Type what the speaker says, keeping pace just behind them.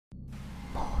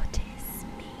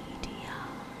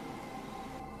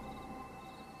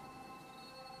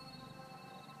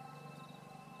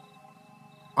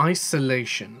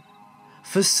Isolation.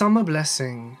 For some a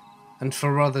blessing, and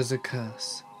for others a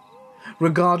curse.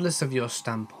 Regardless of your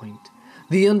standpoint,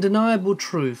 the undeniable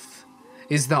truth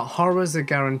is that horrors are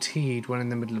guaranteed when in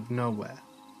the middle of nowhere.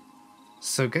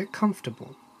 So get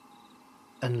comfortable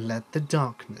and let the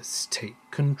darkness take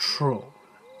control.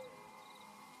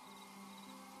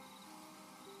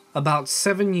 About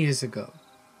 7 years ago,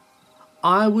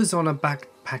 I was on a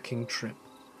backpacking trip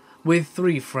with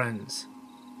 3 friends,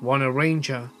 one a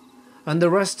ranger, and the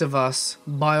rest of us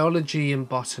biology and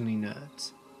botany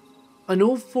nerds. And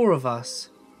all 4 of us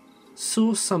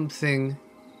saw something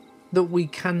that we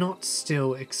cannot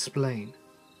still explain.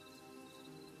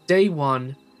 Day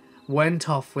 1 went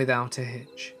off without a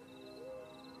hitch.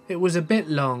 It was a bit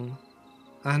long,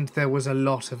 and there was a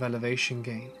lot of elevation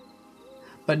gain.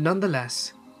 But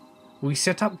nonetheless, we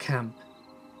set up camp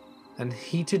and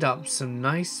heated up some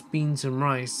nice beans and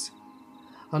rice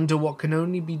under what can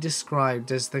only be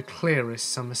described as the clearest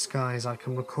summer skies I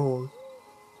can recall.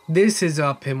 This is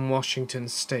up in Washington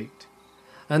State,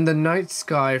 and the night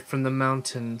sky from the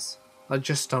mountains are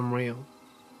just unreal.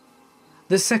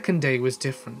 The second day was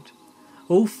different.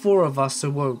 All 4 of us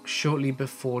awoke shortly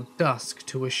before dusk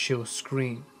to a shrill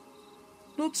scream.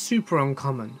 Not super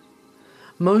uncommon.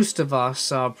 Most of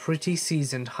us are pretty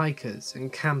seasoned hikers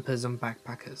and campers and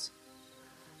backpackers.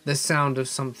 The sound of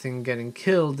something getting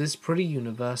killed is pretty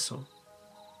universal.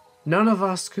 None of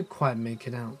us could quite make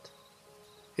it out.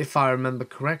 If I remember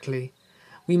correctly,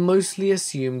 we mostly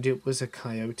assumed it was a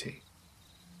coyote.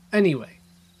 Anyway,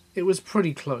 it was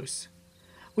pretty close,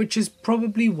 which is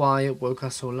probably why it woke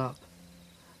us all up.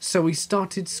 So we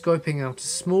started scoping out a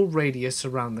small radius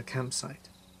around the campsite.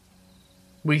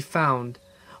 We found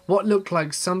what looked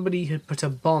like somebody had put a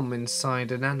bomb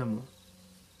inside an animal.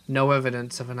 No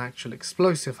evidence of an actual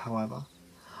explosive, however.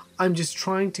 I'm just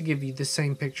trying to give you the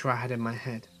same picture I had in my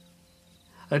head.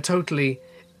 A totally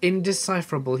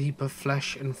indecipherable heap of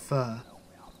flesh and fur,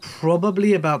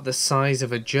 probably about the size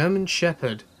of a German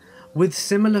Shepherd, with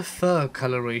similar fur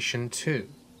coloration too.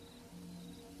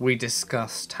 We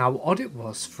discussed how odd it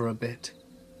was for a bit,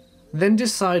 then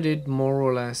decided more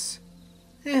or less,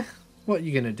 what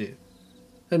you gonna do,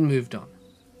 and moved on.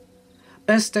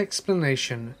 Best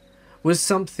explanation was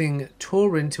something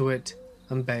tore into it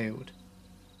and bailed,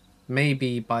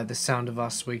 maybe by the sound of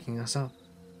us waking us up.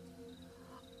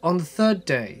 On the 3rd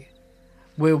day,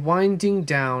 we're winding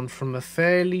down from a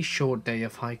fairly short day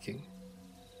of hiking.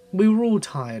 We were all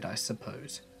tired, I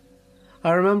suppose.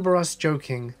 I remember us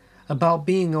joking about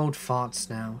being old farts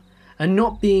now and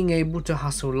not being able to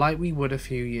hustle like we would a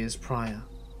few years prior.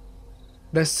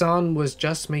 The sun was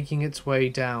just making its way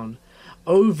down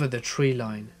over the tree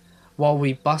line while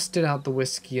we busted out the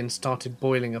whiskey and started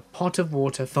boiling a pot of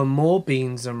water for more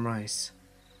beans and rice.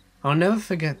 I'll never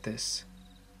forget this.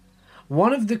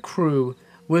 One of the crew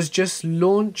was just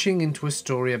launching into a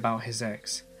story about his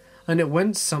ex, and it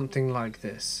went something like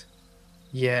this.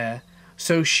 Yeah,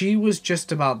 so she was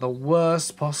just about the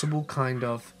worst possible kind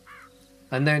of...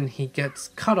 And then he gets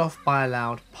cut off by a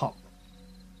loud pop,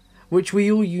 which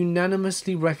we all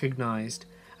unanimously recognized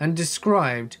and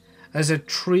described as a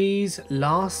tree's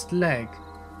last leg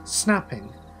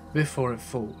snapping before it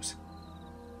falls.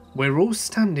 We're all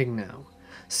standing now,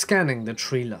 scanning the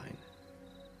tree line.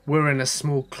 We're in a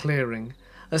small clearing,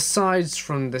 aside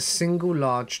from the single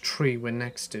large tree we're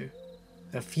next to.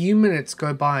 A few minutes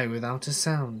go by without a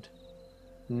sound.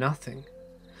 Nothing.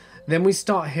 Then we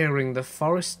start hearing the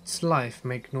forest's life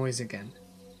make noise again.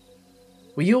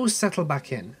 We all settle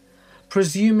back in,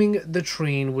 presuming the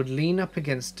tree would lean up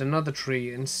against another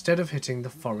tree instead of hitting the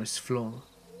forest floor.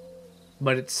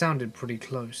 But it sounded pretty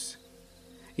close,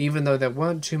 even though there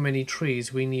weren't too many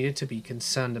trees we needed to be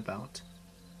concerned about.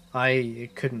 i.e.,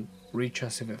 it couldn't reach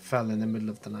us if it fell in the middle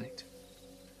of the night.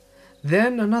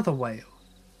 Then another wail,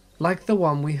 like the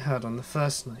one we heard on the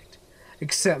first night,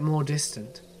 except more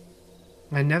distant.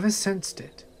 I never sensed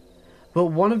it, but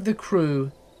one of the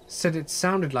crew said it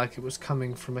sounded like it was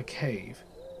coming from a cave,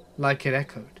 like it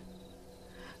echoed.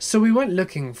 So we went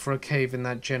looking for a cave in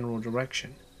that general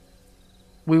direction.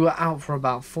 We were out for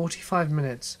about 45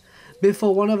 minutes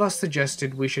before one of us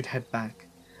suggested we should head back,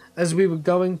 as we were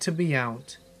going to be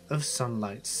out of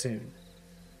sunlight soon.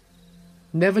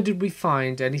 Never did we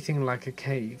find anything like a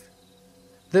cave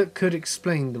that could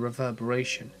explain the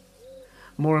reverberation.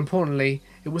 More importantly,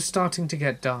 it was starting to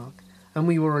get dark, and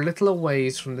we were a little a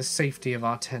ways from the safety of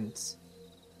our tents.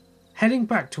 Heading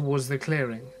back towards the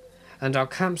clearing and our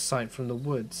campsite from the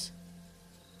woods,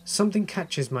 something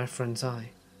catches my friend's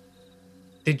eye.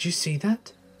 "Did you see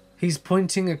that?" He's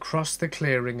pointing across the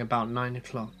clearing about 9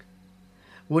 o'clock.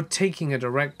 We're taking a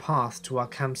direct path to our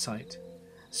campsite,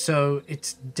 so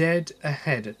it's dead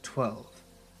ahead at 12.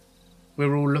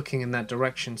 We're all looking in that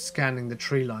direction, scanning the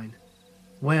tree line.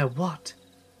 Where what?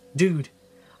 Dude,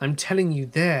 I'm telling you,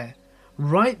 there,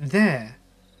 right there,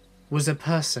 was a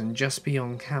person just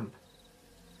beyond camp.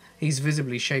 He's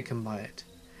visibly shaken by it.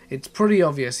 It's pretty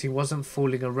obvious he wasn't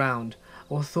fooling around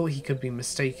or thought he could be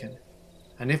mistaken.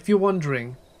 And if you're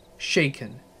wondering,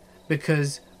 shaken,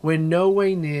 because we're no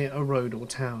way near a road or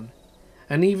town,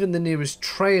 and even the nearest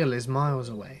trail is miles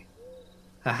away.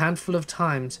 A handful of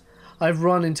times I've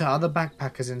run into other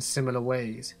backpackers in similar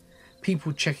ways,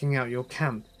 people checking out your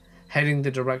camp, heading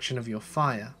the direction of your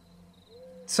fire.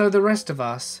 So the rest of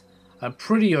us are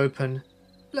pretty open,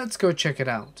 let's go check it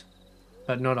out.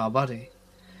 But not our buddy.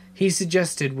 He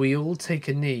suggested we all take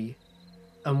a knee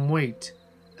and wait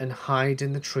and hide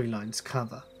in the tree line's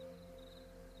cover.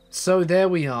 So there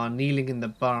we are, kneeling in the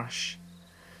brush,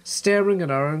 staring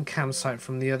at our own campsite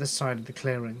from the other side of the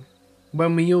clearing,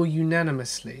 when we all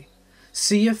unanimously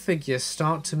see a figure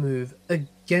start to move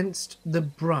against the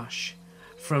brush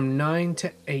from 9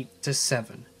 to 8 to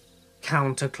 7,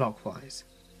 counterclockwise.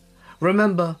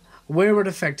 Remember, we're at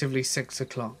effectively 6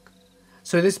 o'clock,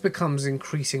 so this becomes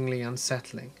increasingly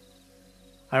unsettling.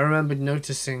 I remembered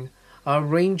noticing our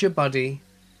ranger buddy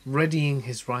readying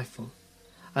his rifle,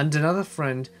 and another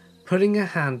friend putting a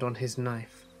hand on his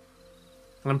knife.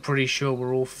 I'm pretty sure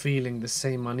we're all feeling the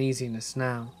same uneasiness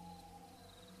now.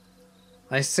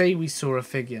 I say we saw a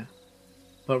figure,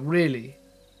 but really,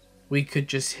 we could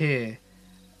just hear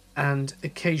and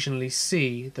occasionally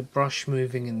see the brush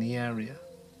moving in the area.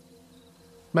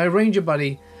 My ranger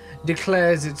buddy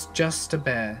declares it's just a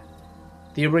bear.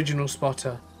 The original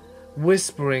spotter,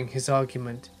 whispering his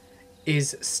argument,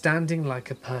 is standing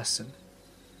like a person.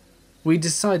 We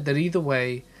decide that either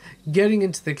way, getting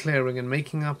into the clearing and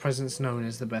making our presence known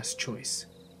is the best choice.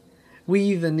 We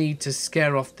either need to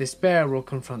scare off this bear or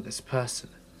confront this person.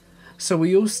 So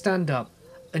we all stand up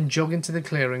and jog into the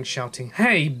clearing shouting,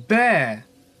 "Hey, bear!"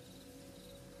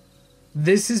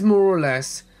 This is more or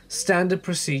less standard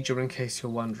procedure in case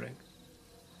you're wondering.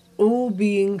 All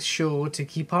being sure to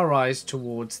keep our eyes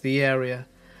towards the area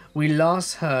we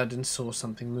last heard and saw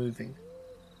something moving.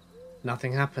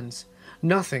 Nothing happens.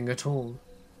 Nothing at all.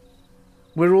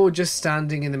 We're all just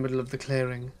standing in the middle of the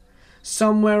clearing,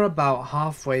 somewhere about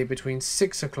halfway between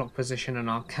 6 o'clock position and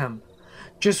our camp,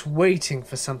 just waiting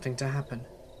for something to happen.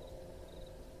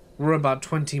 We're about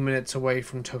 20 minutes away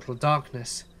from total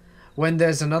darkness, when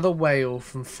there's another wail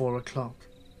from 4 o'clock.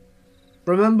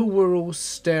 Remember, we're all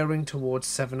staring towards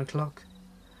 7 o'clock?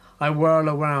 I whirl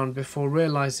around before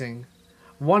realizing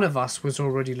one of us was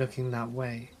already looking that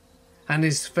way, and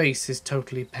his face is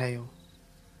totally pale.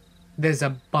 There's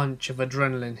a bunch of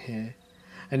adrenaline here,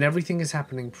 and everything is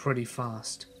happening pretty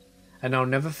fast, and I'll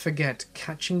never forget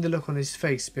catching the look on his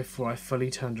face before I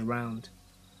fully turned around.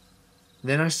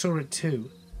 Then I saw it too.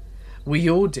 We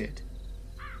all did.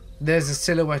 There's a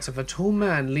silhouette of a tall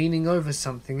man leaning over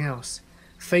something else,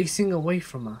 facing away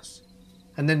from us,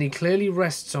 and then he clearly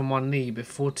rests on one knee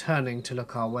before turning to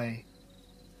look our way.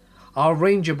 Our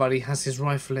ranger buddy has his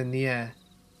rifle in the air.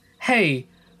 "Hey,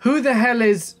 who the hell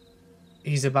is..."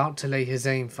 He's about to lay his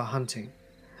aim for hunting,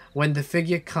 when the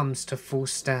figure comes to full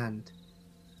stand.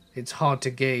 It's hard to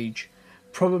gauge,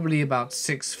 probably about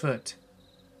 6 foot,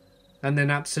 and then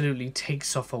absolutely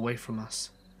takes off away from us.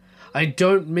 I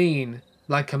don't mean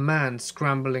like a man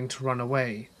scrambling to run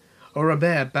away, or a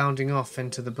bear bounding off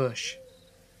into the bush.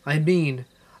 I mean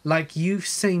like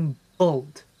Usain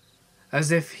Bolt,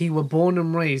 as if he were born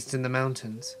and raised in the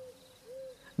mountains.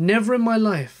 Never in my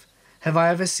life have I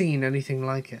ever seen anything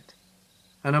like it,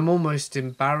 and I'm almost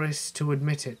embarrassed to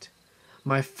admit it.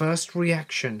 My first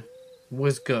reaction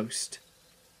was ghost.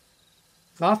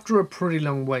 After a pretty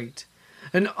long wait,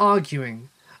 and arguing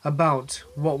about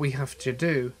what we have to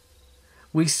do,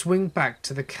 we swing back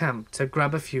to the camp to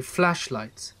grab a few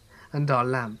flashlights and our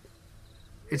lamp.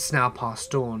 It's now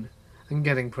past dawn and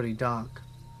getting pretty dark.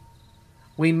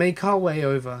 We make our way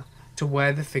over to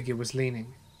where the figure was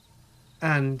leaning,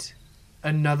 and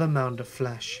another mound of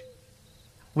flesh.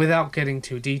 Without getting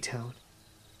too detailed,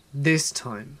 this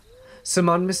time some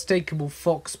unmistakable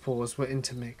fox paws were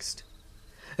intermixed.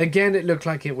 Again, it looked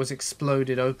like it was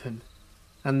exploded open,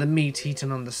 and the meat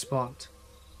eaten on the spot,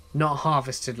 not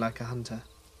harvested like a hunter.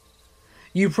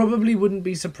 You probably wouldn't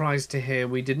be surprised to hear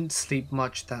we didn't sleep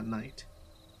much that night.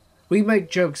 We make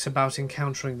jokes about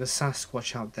encountering the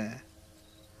Sasquatch out there.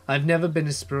 I've never been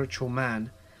a spiritual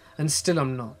man, and still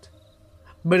am not,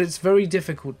 but it's very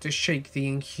difficult to shake the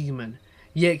inhuman,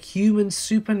 yet human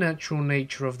supernatural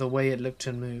nature of the way it looked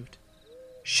and moved.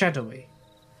 Shadowy,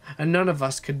 and none of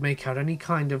us could make out any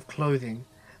kind of clothing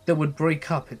that would break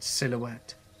up its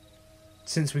silhouette.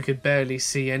 since we could barely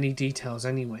see any details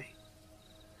anyway.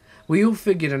 We all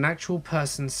figured an actual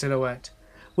person's silhouette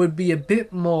would be a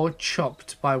bit more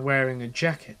chopped by wearing a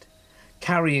jacket,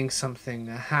 carrying something,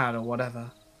 a hat or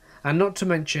whatever, and not to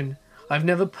mention, I've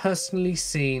never personally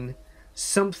seen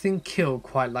something kill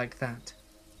quite like that.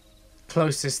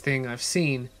 Closest thing I've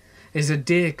seen is a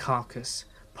deer carcass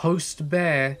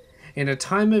post-bear in a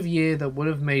time of year that would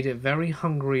have made it very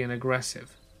hungry and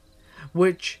aggressive,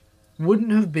 which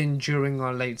wouldn't have been during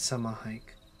our late summer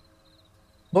hike.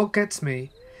 What gets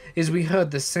me is we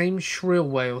heard the same shrill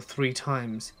wail 3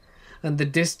 times, and the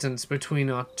distance between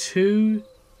our 2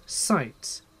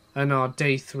 sites and our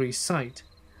day 3 site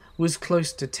was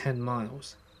close to 10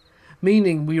 miles,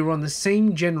 meaning we were on the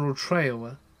same general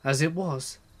trail as it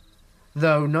was,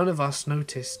 though none of us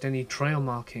noticed any trail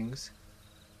markings.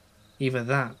 Either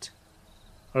that,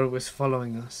 or it was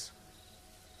following us.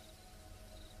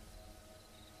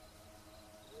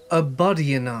 A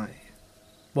buddy and I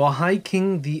were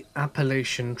hiking the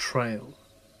Appalachian Trail,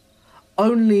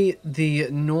 only the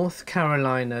North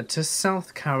Carolina to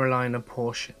South Carolina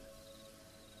portion.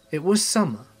 It was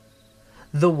summer,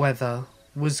 the weather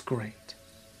was great,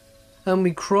 and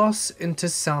we cross into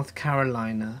South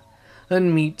Carolina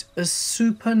and meet a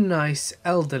super nice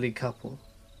elderly couple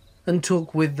and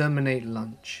talk with them and ate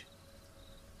lunch.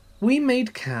 We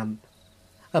made camp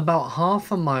about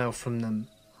half a mile from them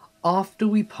after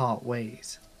we part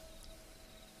ways.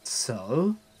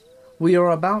 So, we are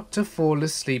about to fall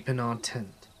asleep in our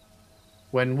tent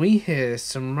when we hear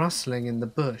some rustling in the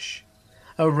bush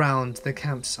around the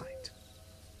campsite.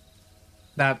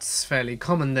 That's fairly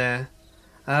common there,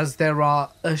 as there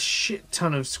are a shit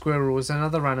ton of squirrels and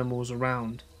other animals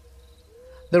around.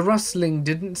 The rustling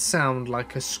didn't sound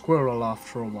like a squirrel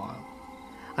after a while,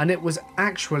 and it was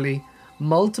actually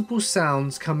multiple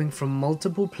sounds coming from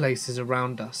multiple places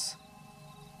around us.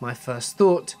 My first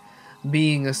thought,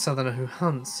 being a southerner who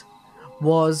hunts,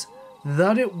 was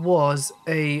that it was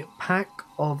a pack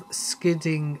of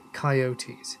skidding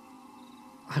coyotes.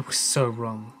 I was so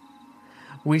wrong.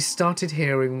 We started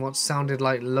hearing what sounded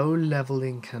like low-level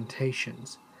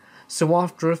incantations, so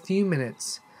after a few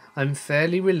minutes, I'm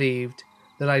fairly relieved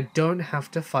that I don't have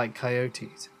to fight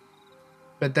coyotes.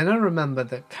 But then I remember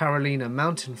that Carolina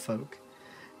mountain folk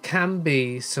can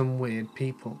be some weird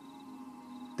people.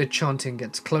 The chanting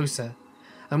gets closer,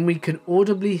 and we can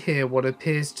audibly hear what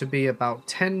appears to be about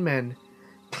 10 men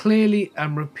clearly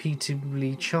and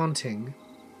repeatedly chanting,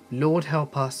 "Lord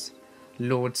help us,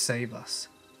 Lord save us."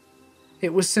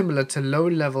 It was similar to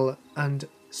low-level and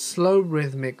slow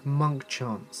rhythmic monk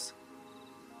chants.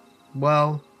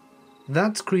 Well,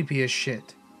 that's creepy as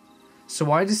shit,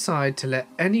 so I decide to let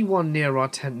anyone near our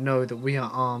tent know that we are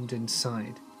armed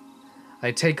inside.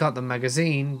 I take out the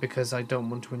magazine because I don't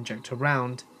want to inject a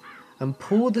round, and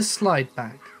pull the slide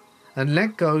back and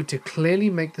let go to clearly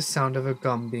make the sound of a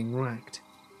gun being racked.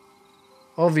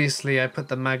 Obviously I put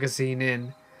the magazine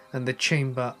in and the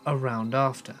chamber around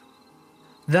after.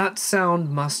 That sound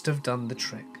must have done the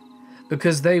trick,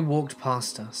 because they walked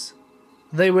past us.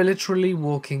 They were literally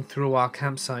walking through our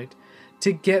campsite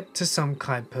to get to some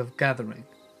type of gathering.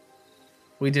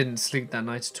 We didn't sleep that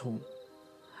night at all.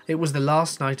 It was the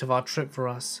last night of our trip for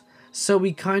us, so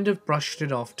we kind of brushed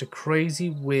it off to crazy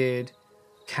weird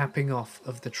capping off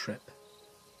of the trip.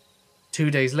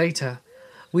 2 days later,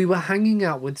 we were hanging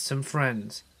out with some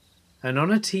friends, and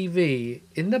on a TV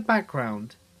in the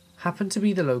background happened to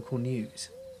be the local news.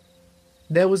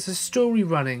 There was a story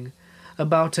running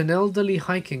about an elderly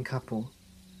hiking couple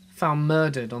found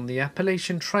murdered on the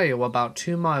Appalachian Trail about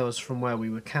 2 miles from where we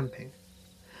were camping.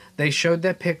 They showed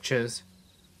their pictures,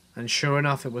 and sure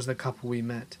enough it was the couple we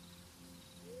met.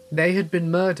 They had been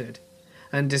murdered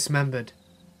and dismembered,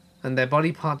 and their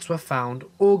body parts were found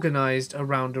organized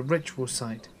around a ritual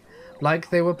site, like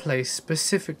they were placed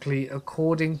specifically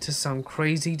according to some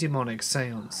crazy demonic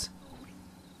seance.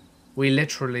 We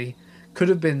literally could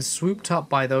have been swooped up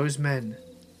by those men,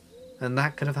 and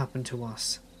that could have happened to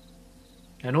us.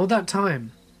 And all that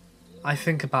time, I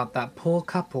think about that poor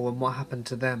couple and what happened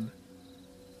to them.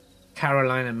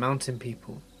 Carolina mountain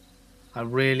people are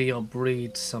really odd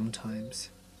breeds sometimes.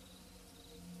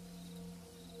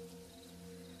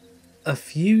 A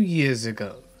few years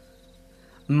ago,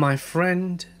 my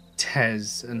friend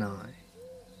Tez and I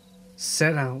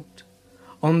set out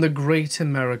on the Great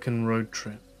American Road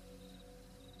Trip.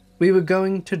 We were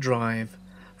going to drive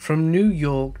from New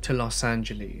York to Los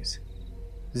Angeles,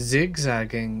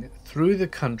 zigzagging through the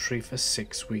country for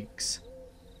 6 weeks.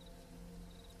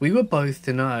 We were both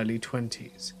in our early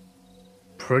 20s,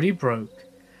 pretty broke,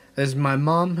 as my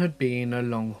mom had been a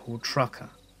long-haul trucker.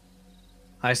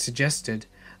 I suggested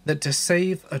that to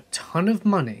save a ton of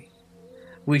money,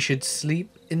 we should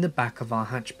sleep in the back of our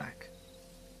hatchback.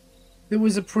 It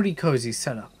was a pretty cozy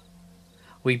setup.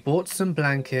 We bought some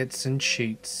blankets and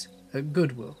sheets at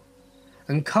Goodwill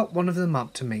and cut one of them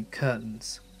up to make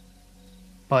curtains.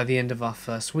 By the end of our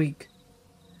first week,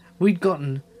 we'd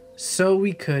gotten so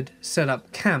we could set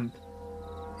up camp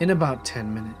in about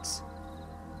 10 minutes.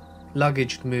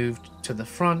 Luggage moved to the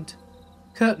front,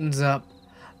 curtains up,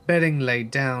 bedding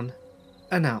laid down,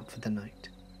 and out for the night.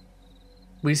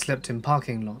 We slept in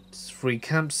parking lots, free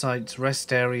campsites,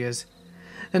 rest areas,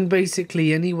 and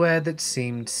basically anywhere that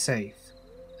seemed safe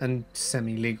and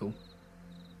semi-legal.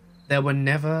 There were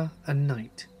never a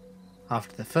night,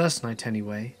 after the first night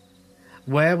anyway,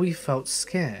 where we felt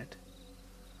scared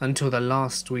until the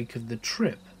last week of the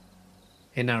trip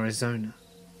in Arizona.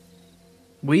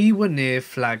 We were near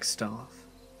Flagstaff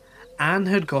and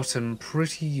had gotten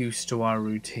pretty used to our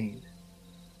routine.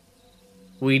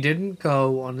 We didn't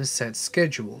go on a set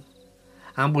schedule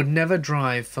and would never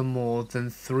drive for more than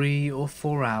 3 or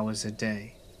 4 hours a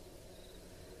day.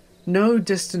 No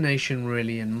destination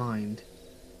really in mind,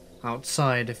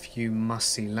 outside a few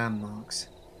must-see landmarks.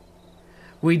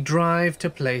 We'd drive to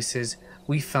places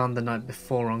we found the night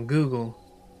before on Google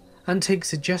and take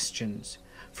suggestions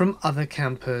from other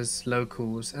campers,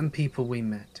 locals, and people we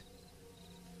met.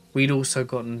 We'd also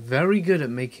gotten very good at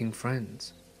making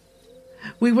friends.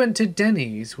 We went to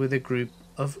Denny's with a group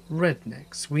of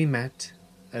rednecks we met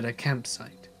at a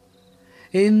campsite,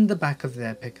 in the back of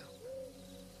their pickup,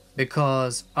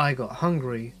 because I got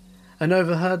hungry and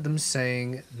overheard them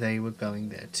saying they were going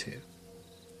there too.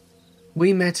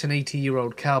 We met an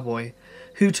 80-year-old cowboy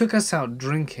who took us out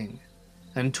drinking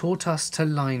and taught us to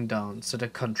line dance at a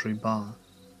country bar,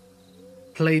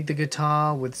 played the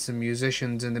guitar with some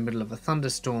musicians in the middle of a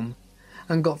thunderstorm,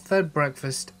 and got fed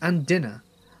breakfast and dinner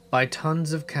by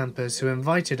tons of campers who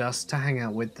invited us to hang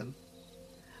out with them.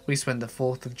 We spent the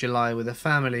 4th of July with a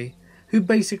family who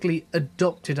basically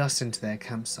adopted us into their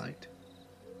campsite.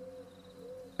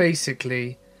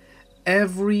 Basically,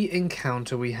 every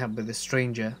encounter we had with a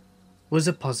stranger was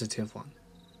a positive one.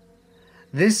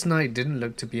 This night didn't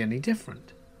look to be any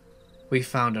different. We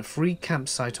found a free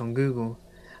campsite on Google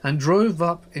and drove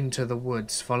up into the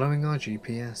woods following our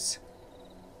GPS.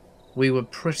 We were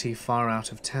pretty far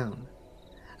out of town,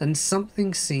 and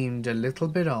something seemed a little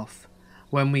bit off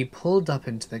when we pulled up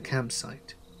into the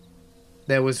campsite.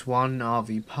 There was one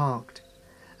RV parked,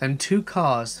 and 2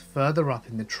 cars further up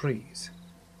in the trees.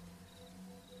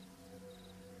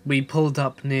 We pulled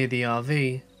up near the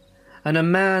RV, and a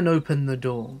man opened the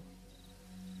door.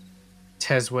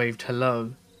 Tez waved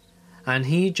hello, and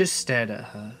he just stared at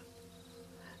her.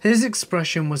 His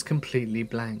expression was completely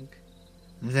blank.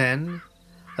 Then,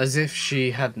 as if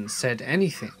she hadn't said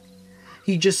anything,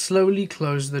 he just slowly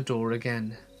closed the door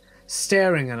again,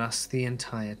 staring at us the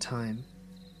entire time.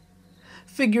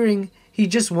 Figuring he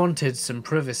just wanted some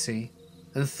privacy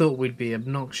and thought we'd be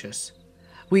obnoxious,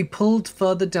 we pulled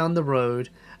further down the road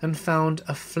and found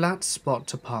a flat spot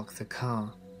to park the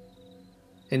car.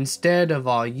 Instead of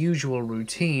our usual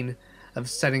routine of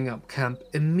setting up camp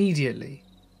immediately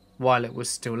while it was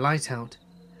still light out,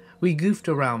 we goofed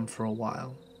around for a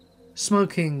while,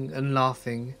 smoking and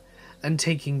laughing and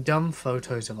taking dumb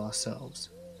photos of ourselves.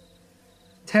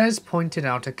 Tez pointed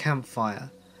out a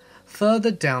campfire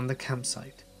further down the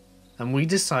campsite, and we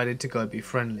decided to go be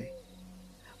friendly.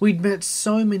 We'd met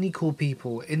so many cool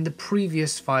people in the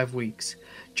previous 5 weeks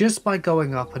just by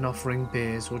going up and offering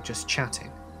beers or just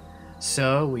chatting,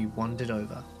 so we wandered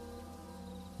over.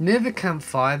 Near the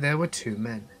campfire there were 2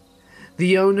 men,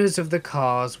 the owners of the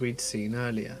cars we'd seen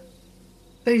earlier.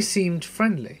 They seemed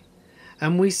friendly,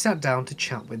 and we sat down to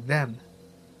chat with them.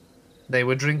 They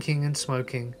were drinking and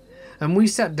smoking, and we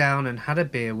sat down and had a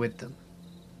beer with them.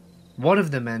 One of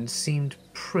the men seemed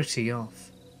pretty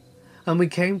off, and we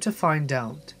came to find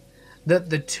out that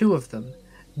the 2 of them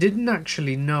didn't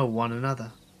actually know one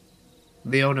another.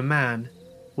 The older man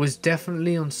was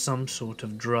definitely on some sort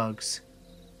of drugs.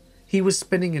 He was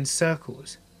spinning in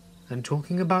circles and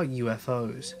talking about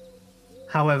UFOs.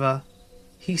 However,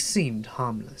 he seemed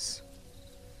harmless.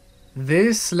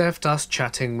 This left us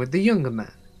chatting with the younger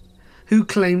man, who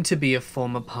claimed to be a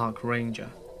former park ranger.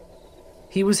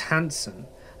 He was handsome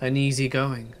and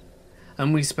easygoing,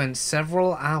 and we spent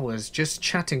several hours just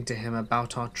chatting to him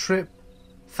about our trip,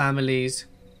 families,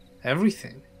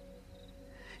 everything.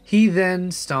 He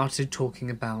then started talking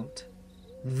about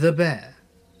the bear.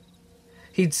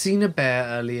 He'd seen a bear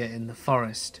earlier in the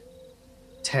forest.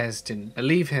 Tez didn't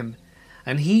believe him,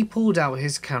 and he pulled out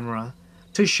his camera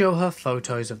to show her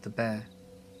photos of the bear.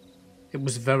 It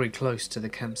was very close to the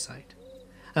campsite,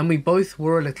 and we both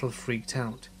were a little freaked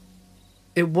out,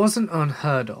 It wasn't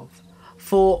unheard of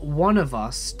for one of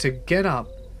us to get up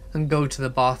and go to the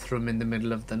bathroom in the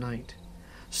middle of the night,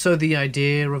 so the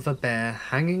idea of a bear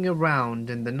hanging around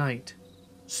in the night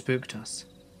spooked us.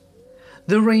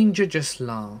 The ranger just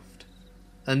laughed,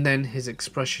 and then his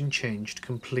expression changed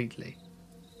completely.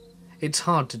 It's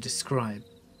hard to describe,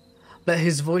 but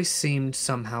his voice seemed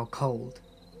somehow cold.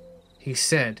 He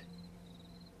said,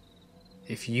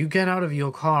 "If you get out of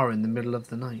your car in the middle of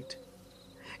the night,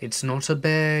 it's not a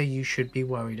bear you should be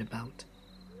worried about."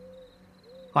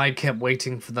 I kept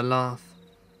waiting for the laugh,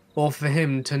 or for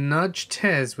him to nudge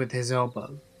Tez with his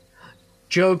elbow,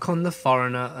 joke on the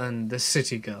foreigner and the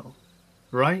city girl,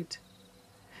 right?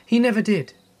 He never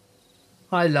did.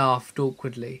 I laughed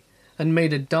awkwardly and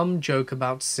made a dumb joke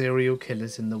about serial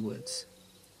killers in the woods.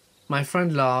 My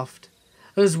friend laughed,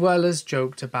 as well as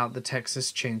joked about the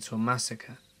Texas Chainsaw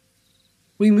Massacre.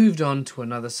 We moved on to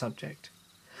another subject,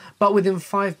 but within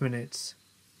 5 minutes,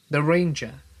 the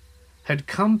ranger had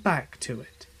come back to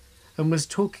it and was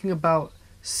talking about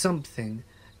something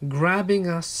grabbing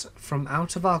us from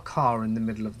out of our car in the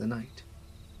middle of the night.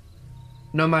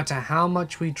 No matter how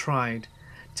much we tried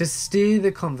to steer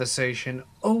the conversation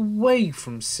away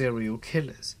from serial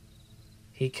killers,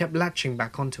 he kept latching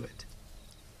back onto it.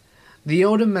 The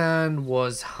older man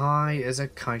was high as a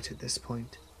kite at this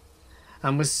point,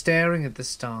 and was staring at the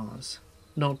stars,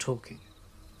 not talking.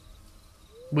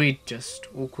 We'd just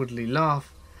awkwardly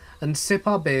laugh and sip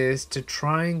our beers to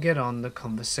try and get on the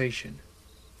conversation,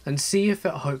 and see if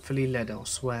it hopefully led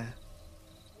elsewhere.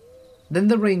 Then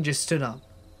the ranger stood up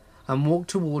and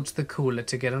walked towards the cooler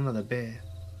to get another beer.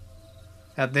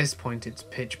 At this point it's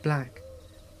pitch black,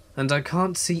 and I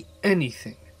can't see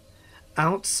anything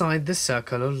outside the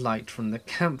circle of light from the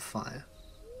campfire.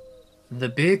 The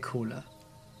beer cooler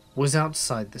was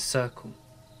outside the circle.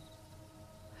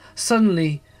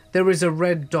 Suddenly, there is a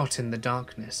red dot in the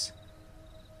darkness,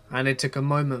 and it took a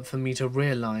moment for me to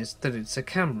realize that it's a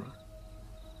camera.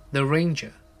 The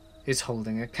ranger is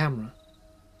holding a camera.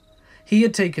 He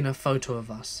had taken a photo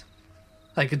of us.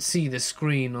 I could see the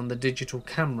screen on the digital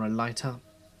camera light up.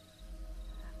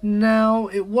 Now,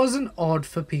 it wasn't odd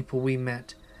for people we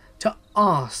met to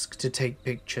ask to take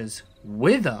pictures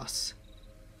with us.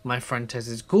 My friend Tez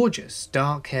is gorgeous,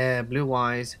 dark hair, blue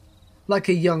eyes, like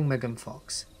a young Megan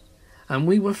Fox, and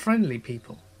we were friendly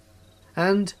people,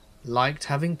 and liked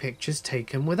having pictures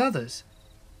taken with others.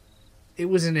 It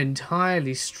was an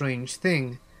entirely strange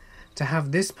thing to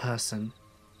have this person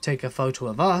take a photo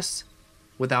of us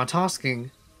without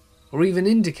asking or even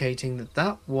indicating that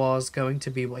that was going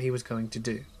to be what he was going to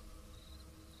do.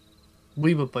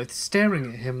 We were both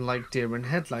staring at him like deer in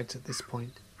headlights at this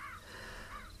point.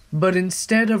 But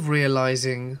instead of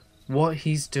realizing what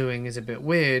he's doing is a bit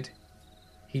weird,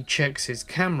 he checks his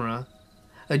camera,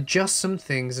 adjusts some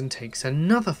things and takes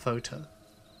another photo,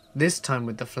 this time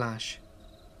with the flash.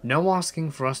 No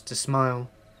asking for us to smile,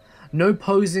 no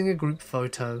posing a group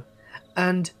photo,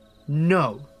 and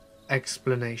no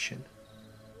explanation.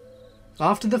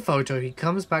 After the photo, he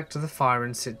comes back to the fire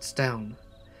and sits down,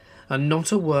 and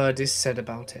not a word is said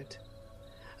about it.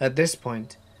 At this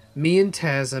point, me and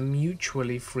Tez are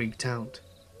mutually freaked out.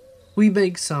 We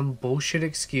make some bullshit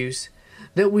excuse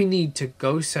that we need to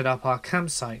go set up our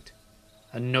campsite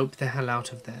and nope the hell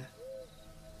out of there.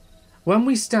 When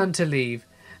we stand to leave,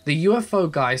 the UFO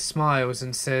guy smiles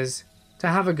and says to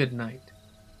have a good night.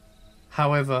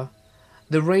 However,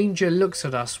 the ranger looks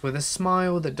at us with a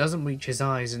smile that doesn't reach his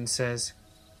eyes and says,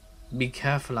 "Be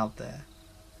careful out there.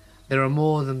 There are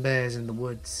more than bears in the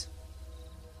woods."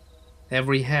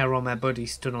 Every hair on my body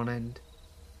stood on end.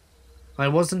 I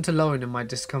wasn't alone in my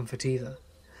discomfort either,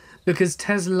 because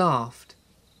Tez laughed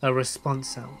a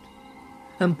response out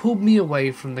and pulled me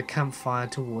away from the campfire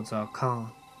towards our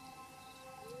car.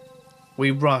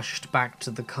 We rushed back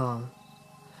to the car,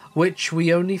 which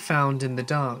we only found in the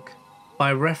dark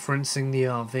by referencing the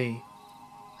RV,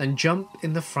 and jumped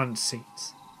in the front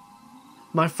seats.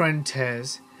 My friend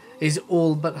Tez is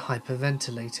all but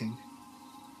hyperventilating.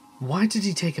 "Why did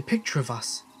he take a picture of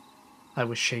us?" I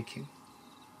was shaking.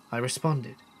 I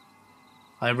responded.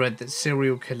 I read that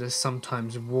serial killers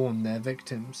sometimes warn their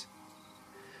victims.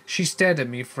 She stared at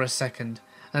me for a second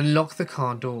and locked the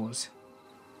car doors.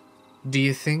 "Do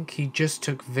you think he just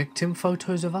took victim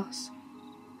photos of us?"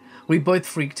 We both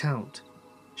freaked out.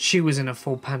 She was in a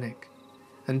full panic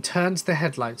and turns the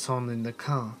headlights on in the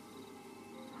car.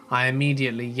 I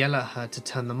immediately yell at her to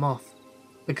turn them off,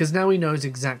 because now he knows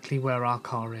exactly where our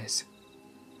car is.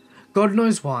 God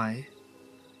knows why,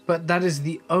 but that is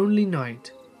the only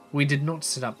night we did not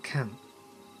set up camp.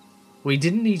 We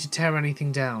didn't need to tear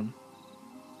anything down,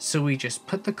 so we just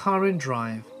put the car in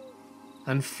drive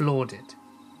and floored it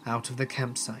out of the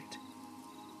campsite.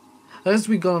 As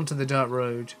we got onto the dirt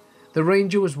road, the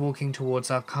ranger was walking towards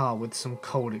our car with some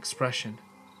cold expression.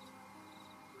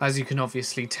 As you can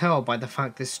obviously tell by the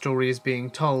fact this story is being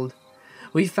told,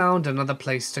 we found another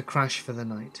place to crash for the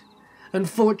night, and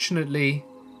fortunately,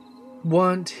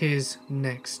 weren't his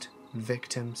next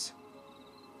victims.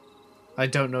 I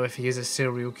don't know if he is a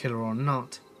serial killer or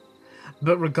not,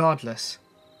 but regardless,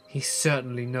 he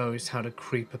certainly knows how to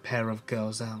creep a pair of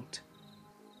girls out.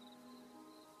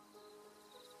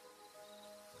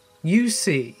 You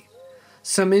see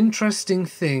some interesting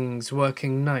things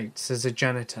working nights as a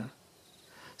janitor,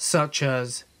 such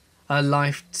as a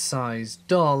life-size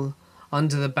doll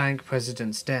under the bank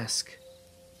president's desk.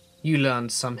 You learn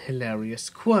some hilarious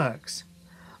quirks,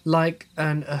 like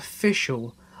an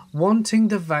official wanting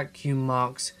the vacuum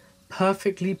marks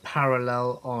perfectly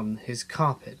parallel on his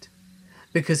carpet,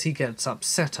 because he gets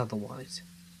upset otherwise.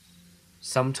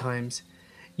 Sometimes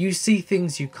you see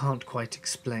things you can't quite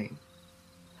explain,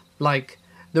 like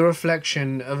the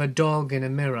reflection of a dog in a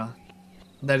mirror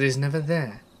that is never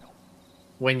there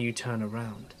when you turn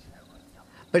around,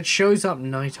 but shows up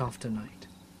night after night.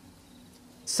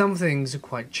 Some things are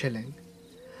quite chilling,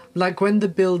 like when the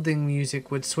building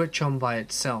music would switch on by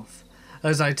itself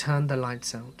as I turned the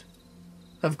lights out.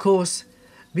 Of course,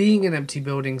 being in empty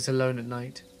buildings alone at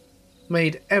night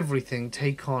made everything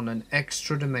take on an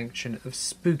extra dimension of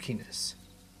spookiness.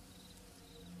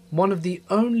 One of the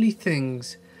only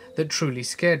things that truly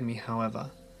scared me,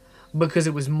 however, because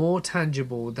it was more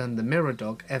tangible than the mirror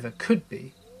dog ever could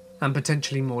be, and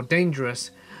potentially more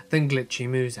dangerous than Glitchy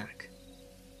Muzak.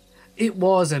 It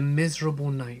was a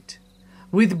miserable night,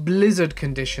 with blizzard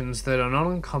conditions that are not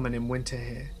uncommon in winter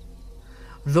here.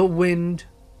 The wind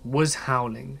was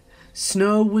howling,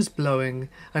 snow was blowing,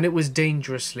 and it was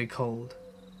dangerously cold.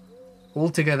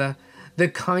 Altogether, the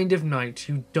kind of night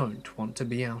you don't want to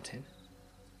be out in.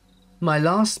 My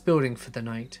last building for the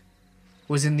night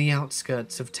was in the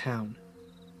outskirts of town,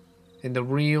 in the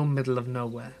real middle of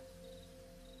nowhere.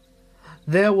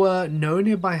 There were no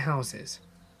nearby houses,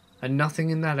 and nothing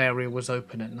in that area was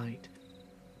open at night.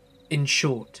 In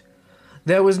short,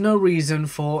 there was no reason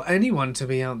for anyone to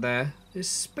be out there,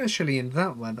 especially in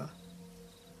that weather.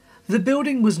 The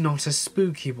building was not a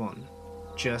spooky one,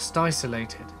 just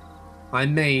isolated. I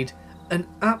made an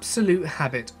absolute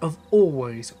habit of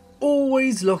always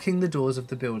locking the doors of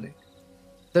the building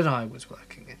that I was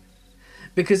working in,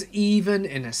 because even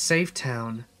in a safe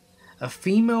town, a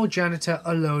female janitor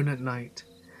alone at night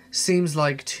seems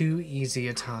like too easy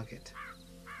a target.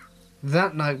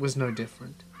 That night was no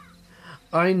different.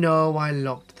 I know I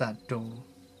locked that door,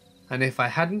 and if I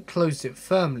hadn't closed it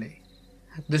firmly,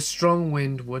 the strong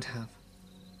wind would have.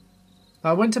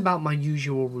 I went about my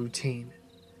usual routine,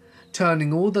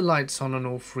 turning all the lights on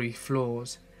all 3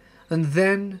 floors, and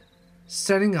then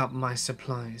setting up my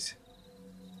supplies.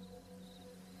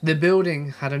 The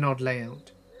building had an odd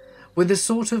layout, with a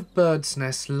sort of bird's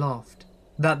nest loft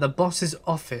that the boss's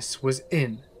office was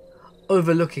in,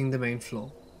 overlooking the main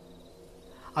floor.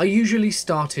 I usually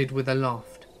started with a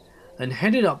loft and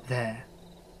headed up there,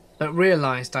 but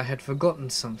realized I had forgotten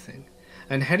something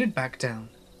and headed back down.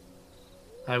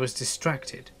 I was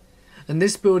distracted, and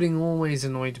this building always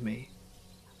annoyed me,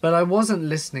 but I wasn't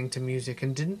listening to music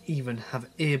and didn't even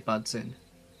have earbuds in,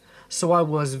 so I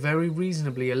was very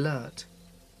reasonably alert.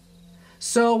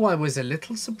 So I was a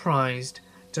little surprised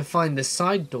to find the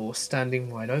side door standing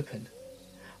wide open,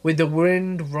 with the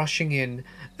wind rushing in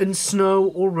and snow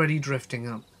already drifting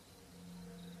up.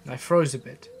 I froze a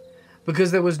bit,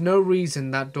 because there was no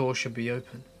reason that door should be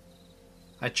open.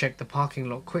 I checked the parking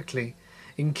lot quickly,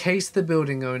 in case the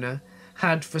building owner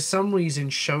had for some reason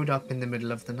showed up in the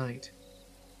middle of the night.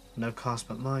 No cars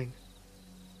but mine.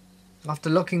 After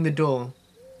locking the door,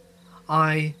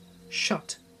 I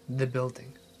shut the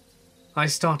building. I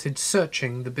started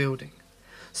searching the building,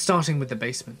 starting with the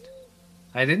basement.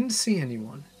 I didn't see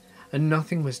anyone, and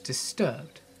nothing was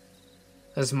disturbed.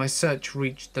 As my search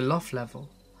reached the loft level,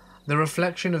 the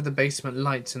reflection of the basement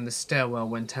lights in the stairwell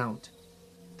went out.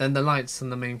 Then the lights on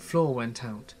the main floor went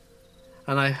out,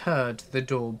 and I heard the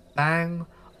door bang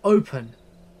open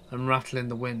and rattle in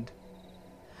the wind.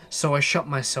 So I shut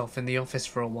myself in the office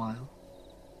for a while.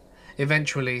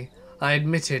 Eventually, I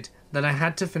admitted that I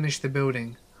had to finish the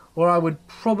building, or I would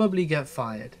probably get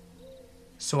fired.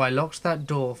 So I locked that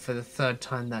door for the 3rd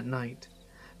time that night,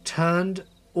 turned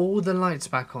all the lights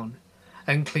back on,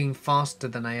 and cleaned faster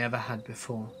than I ever had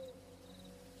before.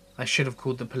 I should have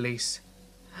called the police,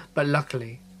 but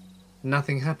luckily,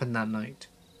 nothing happened that night,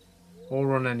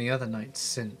 or on any other nights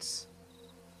since.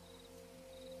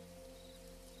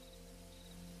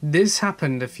 This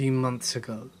happened a few months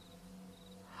ago.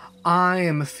 I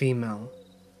am a female,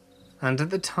 and at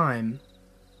the time,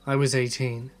 I was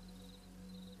 18.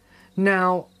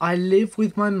 Now, I live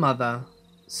with my mother,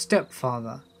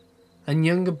 stepfather, and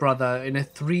younger brother in a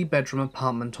 3-bedroom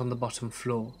apartment on the bottom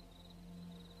floor.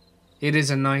 It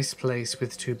is a nice place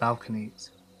with 2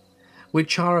 balconies,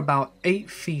 which are about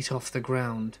 8 feet off the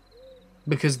ground,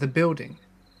 because the building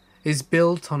is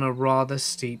built on a rather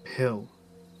steep hill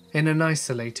in an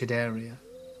isolated area.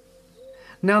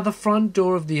 Now, the front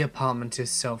door of the apartment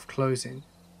is self-closing,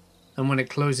 and when it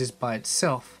closes by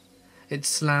itself, it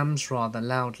slams rather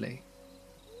loudly.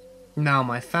 Now,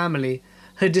 my family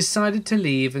had decided to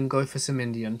leave and go for some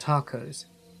Indian tacos,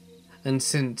 and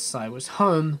since I was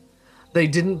home, they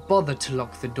didn't bother to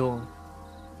lock the door.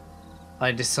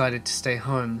 I decided to stay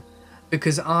home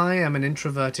because I am an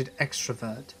introverted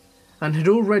extrovert and had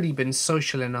already been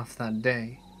social enough that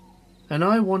day, and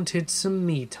I wanted some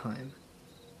me time.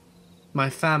 My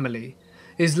family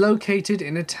is located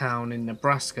in a town in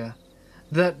Nebraska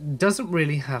that doesn't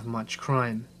really have much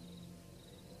crime.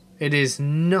 It is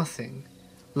nothing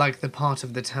like the part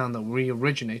of the town that we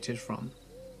originated from.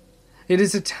 It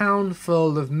is a town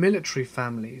full of military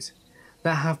families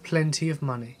that have plenty of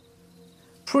money.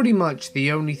 Pretty much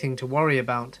the only thing to worry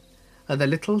about are the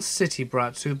little city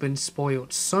brats who've been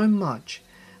spoilt so much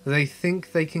they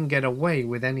think they can get away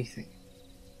with anything.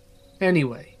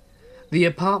 Anyway, the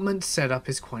apartment setup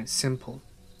is quite simple.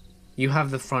 You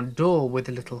have the front door with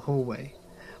a little hallway,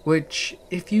 which,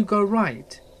 if you go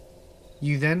right,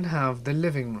 you then have the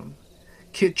living room,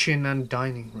 kitchen and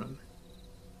dining room.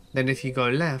 Then if you go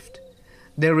left,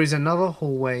 there is another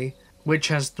hallway which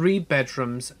has 3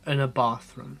 bedrooms and a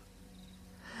bathroom.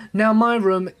 Now, my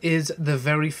room is the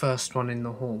very first one in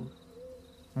the hall.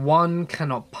 One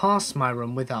cannot pass my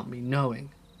room without me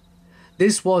knowing.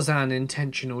 This was an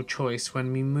intentional choice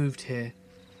when we moved here,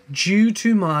 due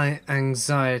to my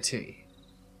anxiety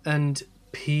and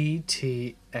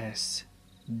PTSD.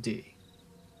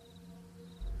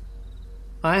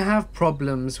 I have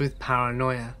problems with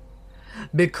paranoia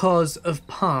because of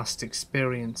past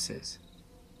experiences.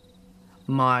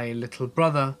 My little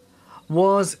brother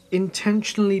was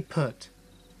intentionally put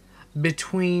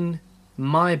between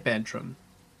my bedroom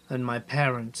and my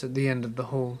parents at the end of the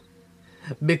hall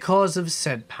because of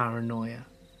said paranoia.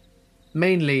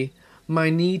 Mainly, my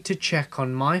need to check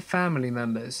on my family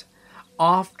members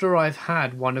after I've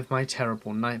had one of my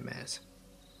terrible nightmares.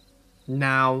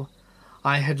 Now,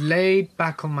 I had laid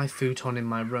back on my futon in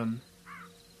my room,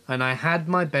 and I had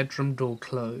my bedroom door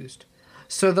closed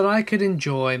so that I could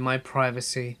enjoy my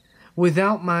privacy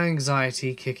without my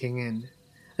anxiety kicking in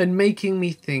and making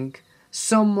me think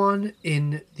someone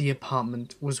in the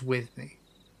apartment was with me.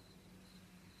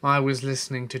 I was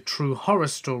listening to true horror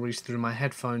stories through my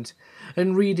headphones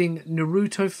and reading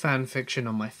Naruto fanfiction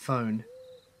on my phone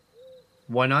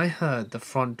when I heard the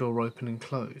front door open and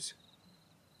close.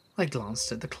 I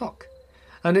glanced at the clock,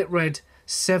 and it read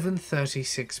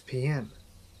 7:36 p.m.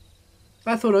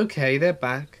 I thought, okay, they're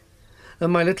back,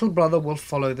 and my little brother will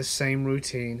follow the same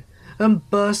routine and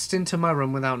burst into my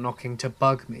room without knocking to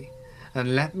bug me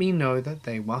and let me know that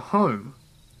they were home.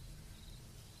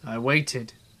 I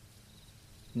waited.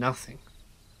 Nothing.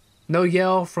 No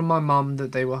yell from my mum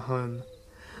that they were home.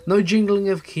 No jingling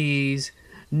of keys.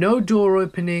 No door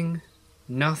opening.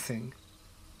 Nothing.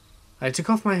 I took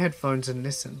off my headphones and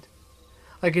listened.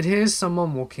 I could hear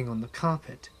someone walking on the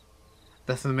carpet.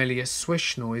 The familiar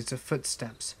swish noise of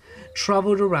footsteps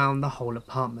travelled around the whole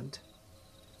apartment.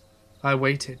 I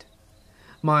waited,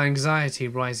 my anxiety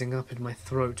rising up in my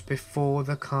throat before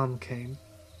the calm came.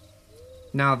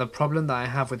 Now, the problem that I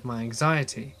have with my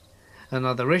anxiety and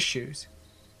other issues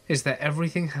is that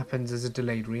everything happens as a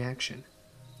delayed reaction.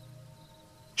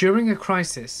 During a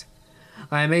crisis,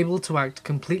 I am able to act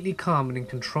completely calm and in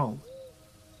control.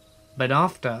 But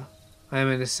after I am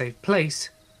in a safe place,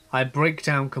 I break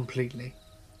down completely.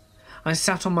 I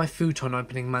sat on my futon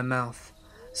opening my mouth,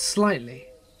 slightly,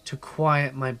 to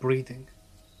quiet my breathing.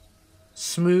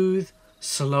 Smooth,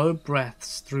 slow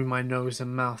breaths through my nose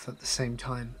and mouth at the same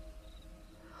time.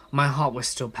 My heart was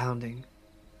still pounding.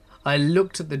 I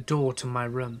looked at the door to my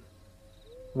room,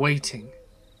 waiting,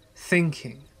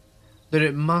 thinking that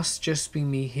it must just be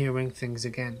me hearing things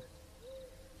again.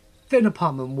 Thin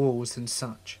apartment walls and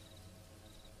such.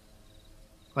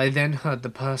 I then heard the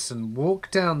person walk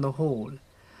down the hall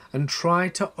and try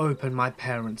to open my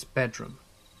parents' bedroom.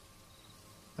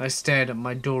 I stared at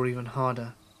my door even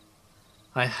harder.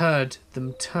 I heard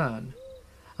them turn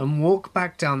and walk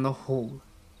back down the hall,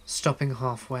 stopping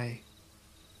halfway.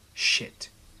 Shit.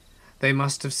 They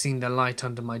must have seen the light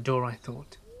under my door, I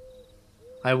thought.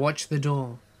 I watched the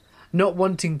door, not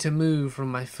wanting to move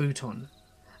from my futon,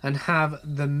 and have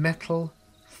the metal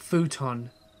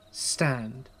futon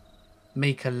stand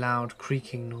make a loud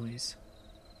creaking noise.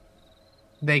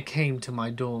 They came to my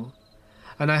door,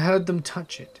 and I heard them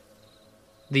touch it.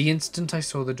 The instant I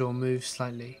saw the door move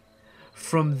slightly,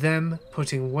 from them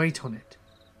putting weight on it,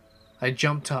 I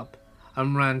jumped up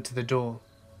and ran to the door.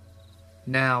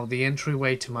 Now the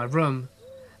entryway to my room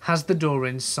has the door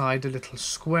inside a little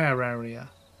square area,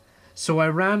 so I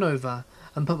ran over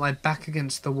and put my back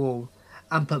against the wall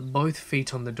and put both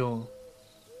feet on the door.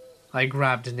 I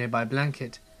grabbed a nearby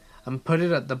blanket and put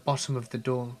it at the bottom of the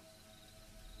door.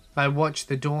 I watched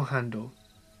the door handle,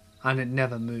 and it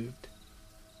never moved.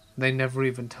 They never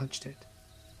even touched it.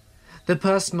 The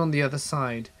person on the other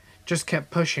side just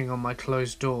kept pushing on my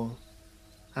closed door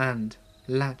and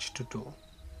latched door.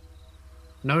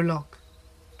 No lock,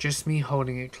 just me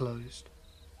holding it closed.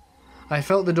 I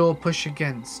felt the door push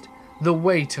against the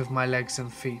weight of my legs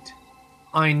and feet.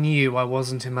 I knew I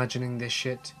wasn't imagining this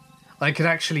shit. I could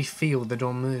actually feel the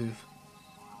door move.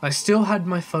 I still had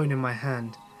my phone in my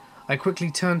hand. I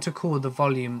quickly turned to call the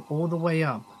volume all the way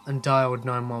up and dialed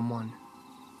 911.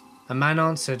 A man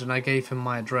answered and I gave him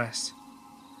my address.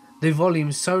 The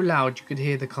volume so loud you could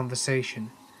hear the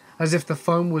conversation, as if the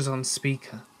phone was on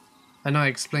speaker, and I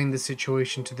explained the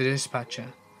situation to the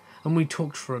dispatcher, and we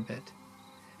talked for a bit.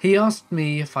 He asked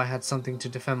me if I had something to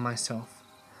defend myself,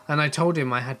 and I told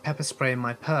him I had pepper spray in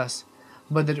my purse,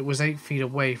 but that it was 8 feet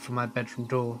away from my bedroom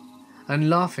door, and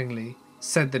laughingly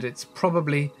said that it's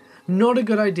probably not a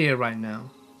good idea right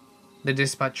now. The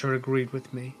dispatcher agreed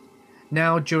with me.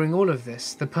 Now, during all of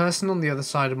this, the person on the other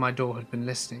side of my door had been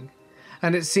listening,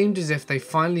 and it seemed as if they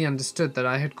finally understood that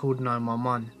I had called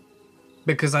 911,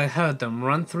 because I heard them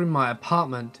run through my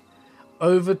apartment,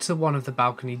 over to one of the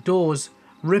balcony doors,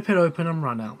 rip it open and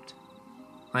run out.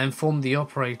 I informed the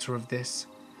operator of this,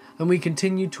 and we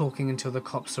continued talking until the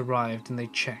cops arrived and they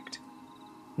checked.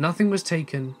 Nothing was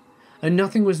taken, and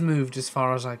nothing was moved as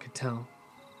far as I could tell.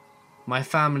 My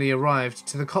family arrived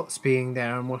to the cops being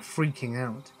there and were freaking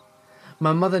out.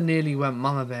 My mother nearly went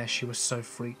mama bear, she was so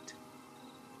freaked.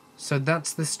 So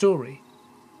that's the story.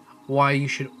 Why you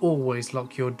should always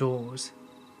lock your doors,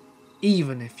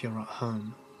 even if you're at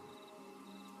home.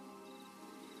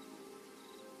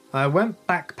 I went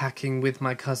backpacking with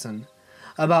my cousin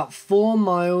about 4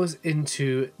 miles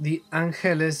into the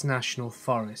Angeles National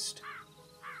Forest.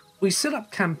 We set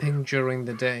up camping during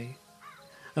the day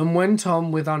and went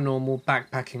on with our normal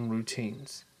backpacking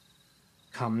routines.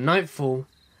 Come nightfall,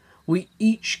 we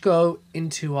each go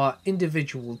into our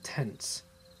individual tents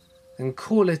and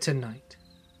call it a night.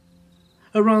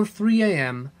 Around 3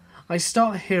 a.m, I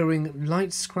start hearing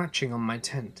light scratching on my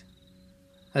tent,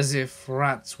 as if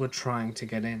rats were trying to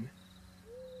get in.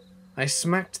 I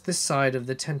smacked the side of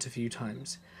the tent a few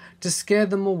times to scare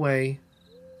them away,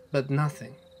 but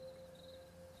nothing.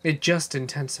 It just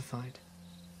intensified.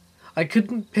 I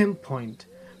couldn't pinpoint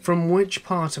from which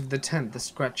part of the tent the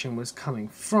scratching was coming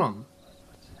from,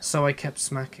 so I kept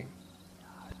smacking.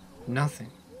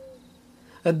 Nothing.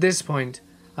 At this point,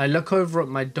 I look over at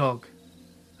my dog,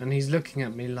 and he's looking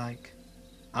at me like,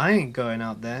 I ain't going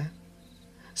out there.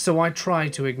 So I try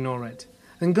to ignore it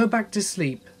and go back to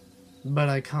sleep, but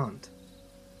I can't.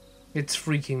 It's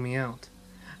freaking me out,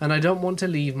 and I don't want to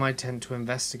leave my tent to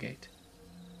investigate.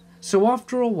 So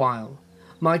after a while,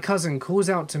 my cousin calls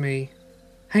out to me,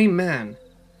 "Hey man,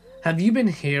 have you been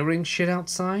hearing shit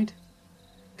outside?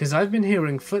 'Cause I've been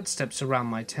hearing footsteps around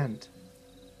my tent."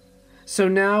 So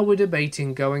now we're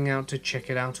debating going out to check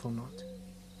it out or not.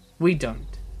 We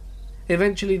don't.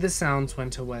 Eventually the sounds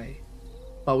went away,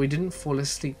 but we didn't fall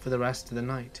asleep for the rest of the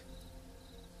night.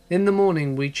 In the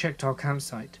morning we checked our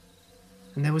campsite,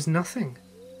 and there was nothing.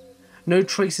 No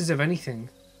traces of anything.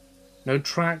 No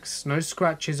tracks, no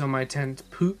scratches on my tent,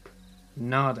 poop,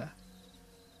 nada.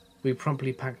 We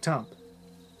promptly packed up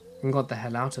and got the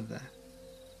hell out of there.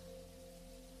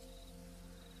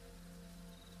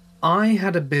 I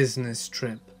had a business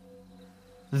trip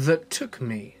that took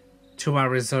me to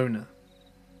Arizona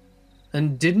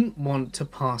and didn't want to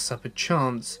pass up a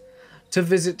chance to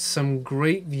visit some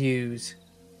great views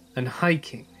and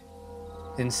hiking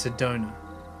in Sedona.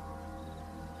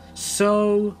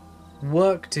 So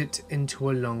worked it into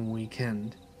a long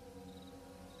weekend.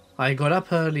 I got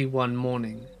up early one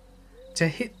morning to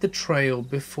hit the trail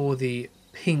before the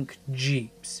pink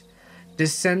jeeps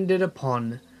descended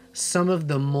upon some of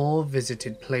the more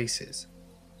visited places.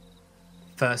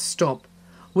 First stop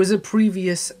was a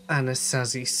previous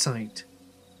Anasazi site,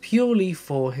 purely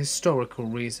for historical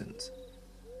reasons.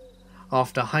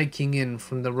 After hiking in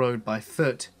from the road by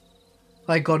foot,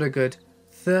 I got a good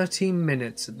 30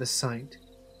 minutes at the site,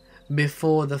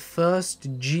 before the first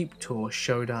Jeep tour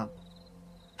showed up,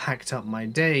 packed up my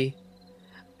day,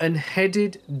 and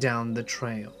headed down the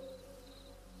trail.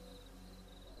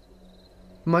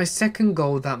 My second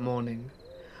goal that morning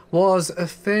was a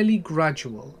fairly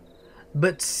gradual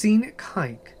but scenic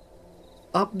hike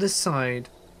up the side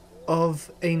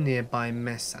of a nearby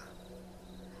mesa.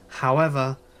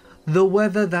 However, the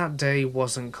weather that day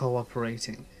wasn't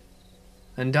cooperating,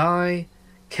 and I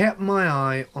kept my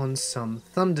eye on some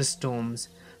thunderstorms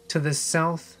to the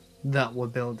south that were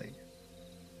building.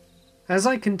 As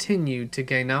I continued to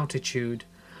gain altitude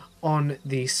on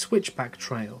the Switchback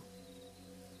Trail,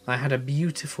 I had a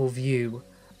beautiful view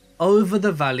over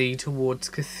the valley towards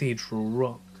Cathedral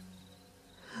Rock.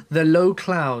 The low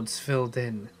clouds filled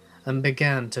in and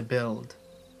began to build,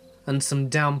 and some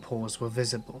downpours were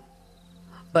visible,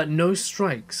 but no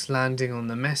strikes landing on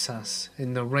the mesas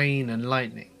in the rain and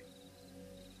lightning.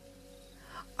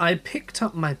 I picked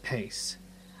up my pace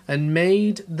and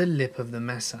made the lip of the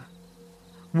mesa,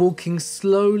 walking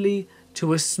slowly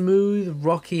to a smooth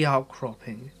rocky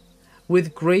outcropping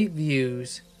with great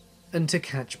views and to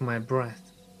catch my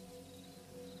breath.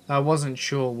 I wasn't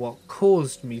sure what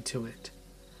caused me to it,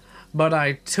 but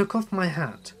I took off my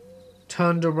hat,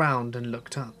 turned around and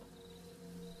looked up.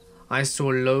 I saw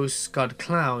low scud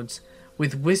clouds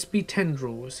with wispy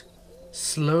tendrils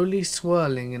slowly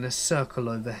swirling in a circle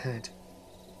overhead.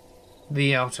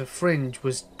 The outer fringe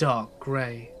was dark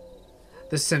grey,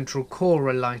 the central core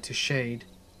a lighter shade,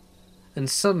 and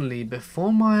suddenly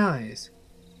before my eyes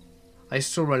I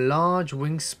saw a large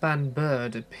wingspan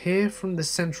bird appear from the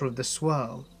centre of the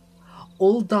swirl,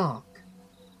 all dark,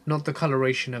 not the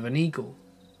coloration of an eagle,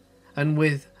 and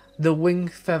with the wing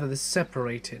feathers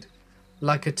separated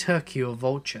like a turkey or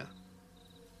vulture,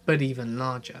 but even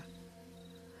larger.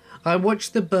 I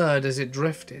watched the bird as it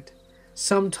drifted,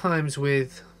 sometimes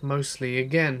with, mostly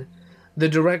again, the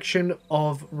direction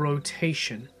of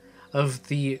rotation of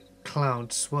the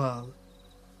cloud swirl,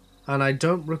 and I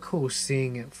don't recall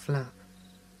seeing it flap.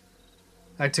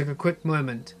 I took a quick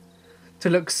moment to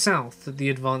look south at the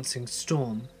advancing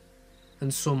storm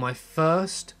and saw my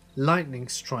first lightning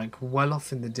strike well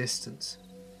off in the distance.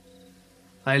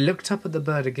 I looked up at the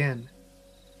bird again.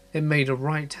 It made a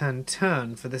right-hand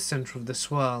turn for the centre of the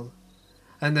swirl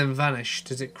and then vanished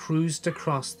as it cruised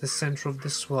across the centre of the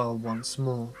swirl once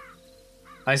more.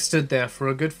 I stood there for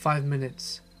a good 5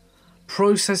 minutes,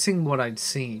 processing what I'd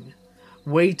seen,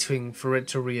 waiting for it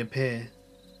to reappear,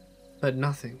 but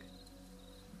nothing.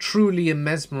 Truly a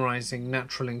mesmerizing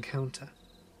natural encounter.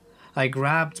 I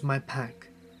grabbed my pack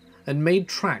and made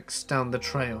tracks down the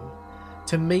trail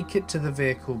to make it to the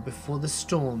vehicle before the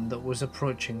storm that was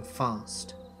approaching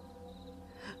fast.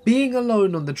 Being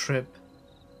alone on the trip,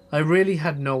 I really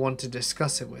had no one to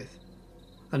discuss it with,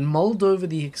 and mulled over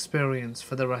the experience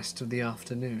for the rest of the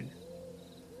afternoon.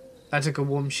 I took a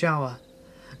warm shower,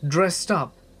 dressed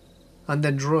up, and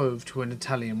then drove to an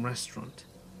Italian restaurant,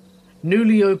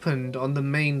 newly opened on the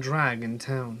main drag in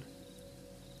town.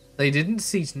 They didn't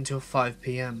seat until 5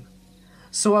 p.m,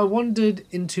 so I wandered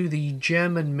into the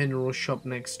German mineral shop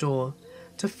next door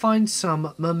to find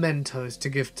some mementos to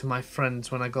give to my friends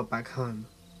when I got back home.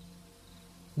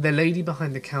 The lady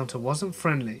behind the counter wasn't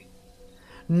friendly,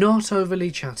 not overly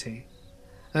chatty,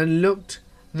 and looked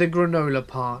the granola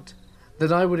part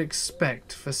that I would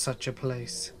expect for such a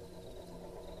place.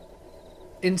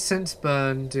 Incense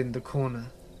burned in the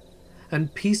corner,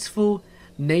 and peaceful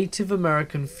Native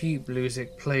American flute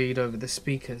music played over the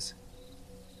speakers.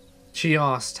 She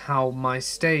asked how my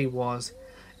stay was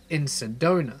in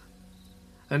Sedona,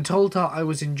 and told her I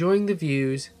was enjoying the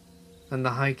views and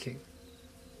the hiking.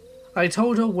 I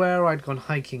told her where I'd gone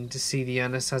hiking to see the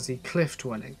Anasazi cliff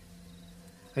dwelling,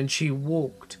 and she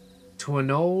walked to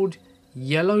an old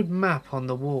yellowed map on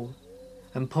the wall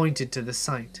and pointed to the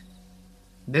site.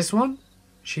 "This one?"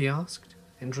 she asked,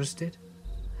 interested.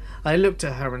 I looked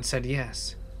at her and said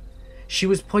yes. She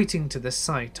was pointing to the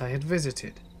site I had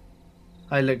visited.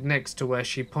 I looked next to where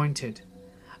she pointed,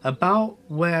 about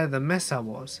where the mesa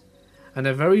was, and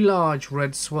a very large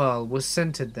red swirl was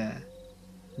centered there.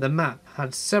 The map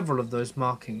had several of those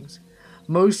markings,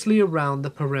 mostly around the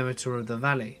perimeter of the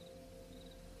valley.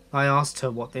 I asked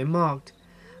her what they marked,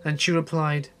 and she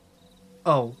replied,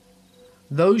 "Oh,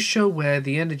 those show where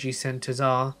the energy centers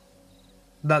are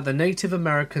that the Native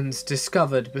Americans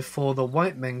discovered before the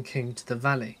white men came to the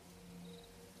valley."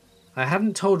 I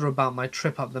hadn't told her about my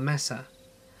trip up the mesa,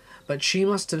 but she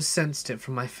must have sensed it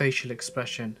from my facial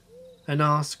expression and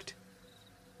asked,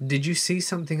 "Did you see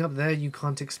something up there you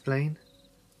can't explain?"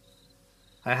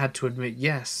 I had to admit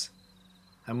yes,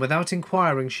 and without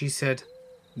inquiring she said,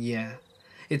 "Yeah,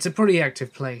 it's a pretty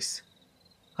active place.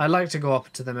 I like to go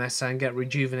up to the mesa and get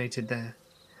rejuvenated there,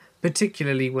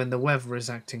 particularly when the weather is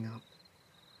acting up.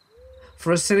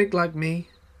 For a cynic like me,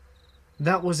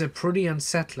 that was a pretty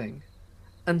unsettling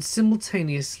and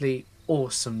simultaneously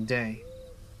awesome day.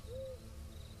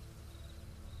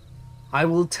 I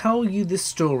will tell you the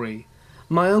story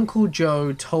my Uncle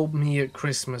Joe told me at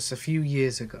Christmas a few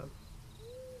years ago.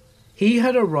 He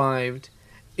had arrived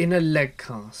in a leg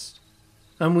cast,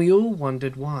 and we all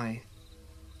wondered why.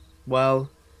 Well,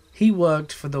 he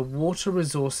worked for the Water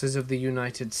Resources of the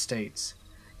United States,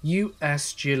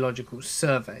 U.S. Geological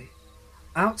Survey,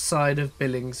 outside of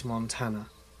Billings, Montana.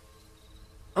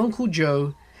 Uncle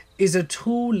Joe is a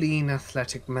tall, lean,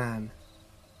 athletic man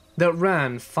that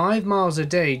ran 5 miles a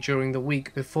day during the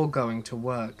week before going to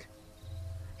work.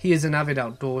 He is an avid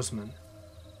outdoorsman.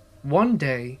 One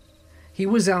day, he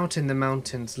was out in the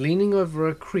mountains leaning over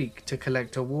a creek to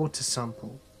collect a water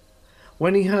sample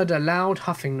when he heard a loud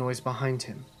huffing noise behind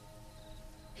him.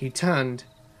 He turned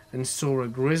and saw a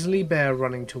grizzly bear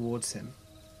running towards him.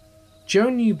 Joe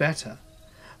knew better,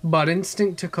 but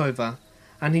instinct took over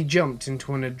and he jumped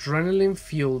into an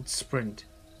adrenaline-fueled sprint.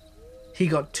 He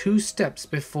got 2 steps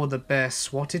before the bear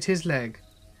swatted his leg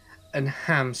and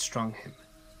hamstrung him.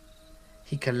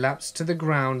 He collapsed to the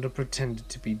ground and pretended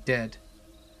to be dead.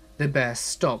 The bear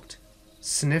stopped,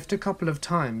 sniffed a couple of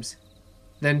times,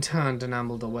 then turned and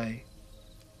ambled away.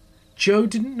 Joe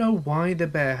didn't know why the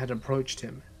bear had approached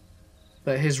him,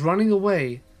 but his running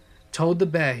away told the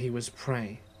bear he was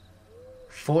prey.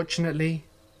 Fortunately,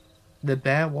 the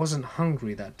bear wasn't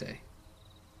hungry that day.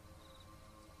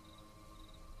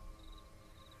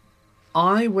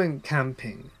 I went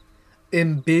camping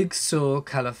in Big Sur,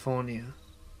 California,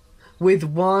 with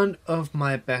one of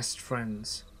my best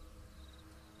friends.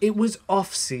 It was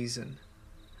off-season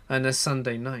and a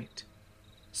Sunday night,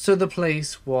 so the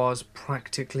place was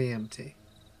practically empty.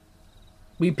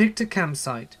 We picked a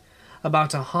campsite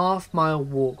about a half-mile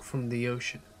walk from the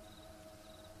ocean.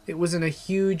 It was in a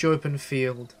huge open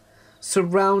field,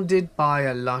 surrounded by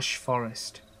a lush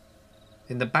forest.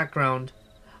 In the background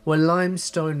were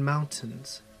limestone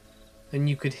mountains, and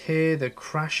you could hear the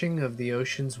crashing of the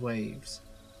ocean's waves.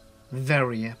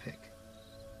 Very epic.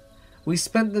 We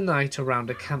spent the night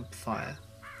around a campfire,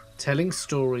 telling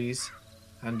stories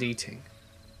and eating.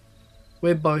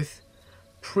 We're both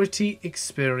pretty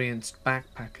experienced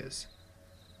backpackers.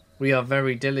 We are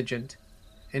very diligent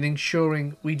in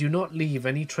ensuring we do not leave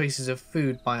any traces of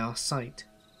food by our site,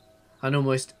 and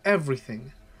almost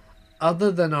everything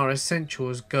other than our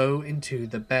essentials go into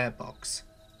the bear box.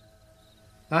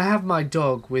 I have my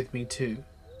dog with me too.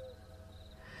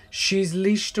 She's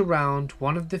leashed around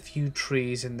one of the few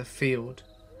trees in the field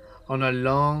on a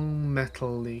long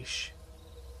metal leash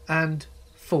and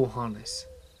full harness.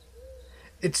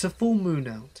 It's a full moon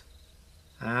out,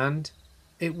 and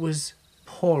it was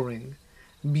pouring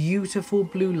beautiful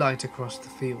blue light across the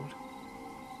field.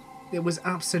 It was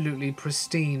absolutely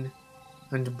pristine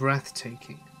and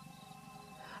breathtaking.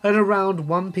 At around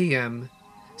 1 p.m,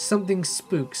 something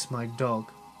spooks my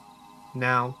dog.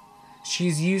 Now,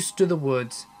 she's used to the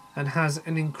woods and has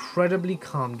an incredibly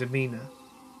calm demeanor.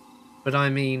 But I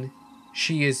mean,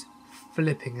 she is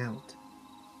flipping out,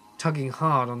 tugging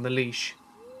hard on the leash,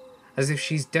 as if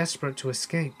she's desperate to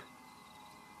escape.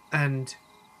 And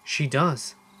she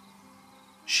does.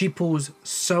 She pulls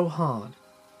so hard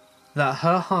that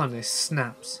her harness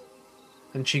snaps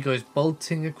and she goes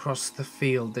bolting across the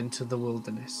field into the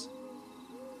wilderness.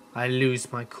 I lose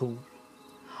my cool.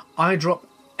 I drop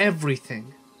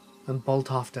everything and bolt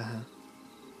after her.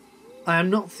 I am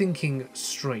not thinking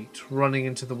straight running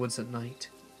into the woods at night.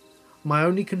 My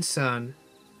only concern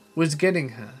was getting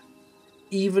her,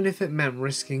 even if it meant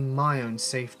risking my own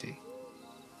safety.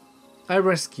 I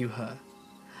rescue her,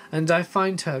 and I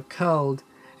find her curled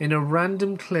in a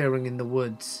random clearing in the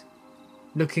woods,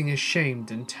 looking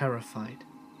ashamed and terrified.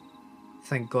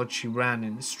 Thank God she ran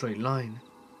in a straight line,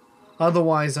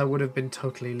 otherwise I would have been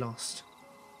totally lost.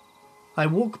 I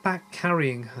walk back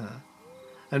carrying her,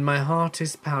 and my heart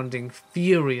is pounding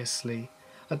furiously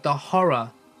at the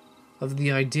horror of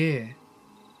the idea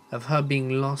of her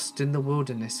being lost in the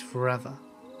wilderness forever.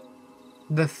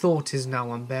 The thought is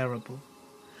now unbearable.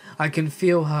 I can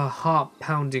feel her heart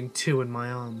pounding too in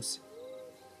my arms.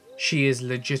 She is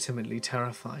legitimately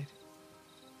terrified.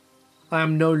 I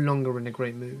am no longer in a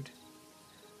great mood.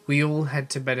 We all head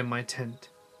to bed in my tent,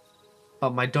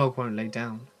 but my dog won't lay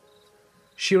down.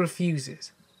 She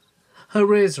refuses.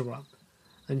 Her ears are up,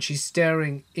 and she's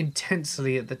staring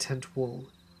intensely at the tent wall,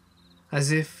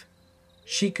 as if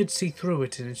she could see through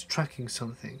it and is tracking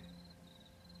something.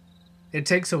 It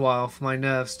takes a while for my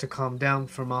nerves to calm down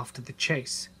from after the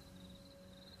chase.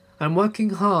 I'm working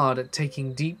hard at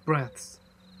taking deep breaths.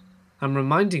 I'm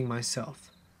reminding myself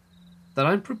that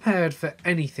I'm prepared for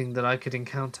anything that I could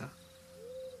encounter.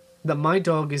 That my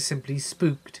dog is simply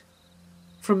spooked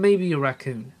from maybe a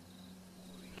raccoon.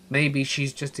 Maybe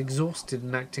she's just exhausted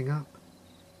and acting up.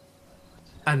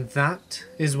 And that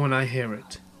is when I hear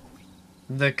it.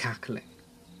 The cackling.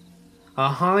 A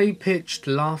high-pitched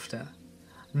laughter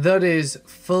that is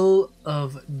full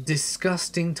of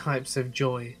disgusting types of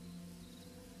joy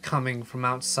coming from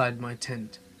outside my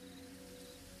tent.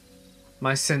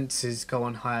 My senses go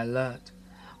on high alert.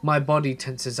 My body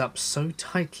tenses up so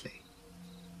tightly.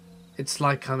 It's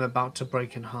like I'm about to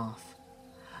break in half,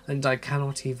 and I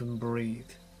cannot even breathe.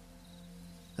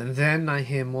 And then I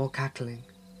hear more cackling,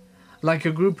 like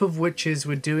a group of witches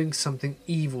were doing something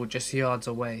evil just yards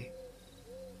away.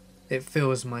 It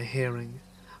fills my hearing,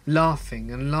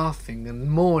 laughing and laughing and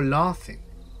more laughing.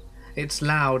 It's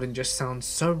loud and just sounds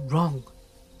so wrong.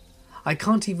 I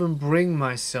can't even bring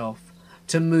myself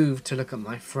to move to look at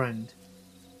my friend.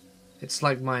 It's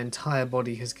like my entire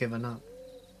body has given up.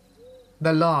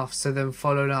 The laughs are then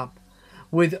followed up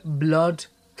with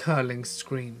blood-curdling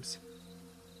screams.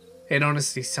 It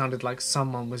honestly sounded like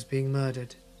someone was being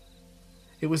murdered.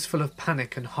 It was full of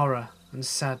panic and horror and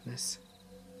sadness.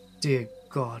 Dear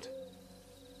God.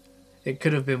 It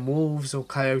could have been wolves or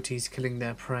coyotes killing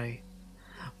their prey,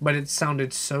 but it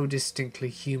sounded so distinctly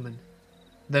human.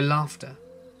 The laughter,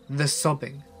 the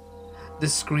sobbing, the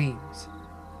screams.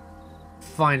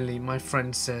 Finally, my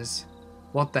friend says,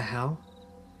 "What the hell?"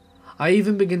 I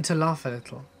even begin to laugh a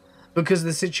little, because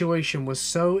the situation was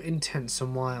so intense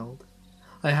and wild.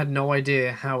 I had no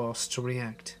idea how else to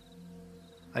react.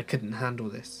 I couldn't handle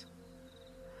this.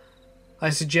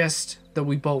 I suggest that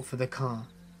we bolt for the car.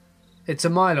 It's a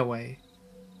mile away,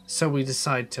 so we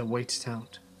decide to wait it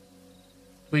out.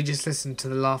 We just listen to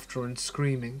the laughter and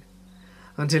screaming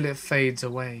until it fades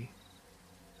away,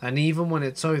 and even when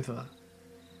it's over,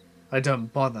 I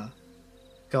don't bother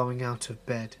going out of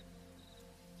bed.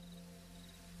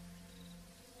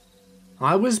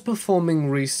 I was performing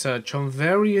research on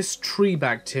various tree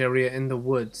bacteria in the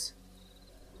woods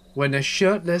when a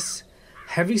shirtless,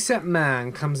 heavy-set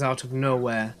man comes out of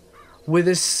nowhere with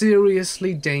a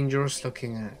seriously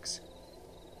dangerous-looking axe.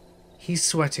 He's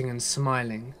sweating and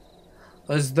smiling,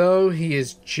 as though he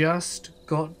has just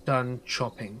got done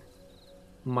chopping.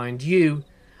 Mind you,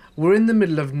 we're in the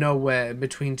middle of nowhere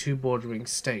between two bordering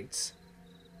states.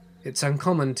 It's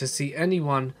uncommon to see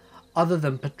anyone other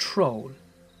than patrol.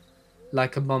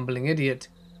 Like a bumbling idiot,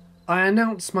 I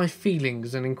announce my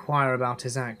feelings and inquire about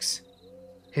his axe.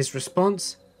 His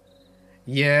response?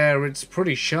 "Yeah, it's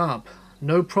pretty sharp.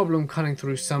 No problem cutting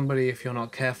through somebody if you're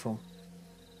not careful."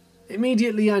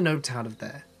 Immediately I noped out of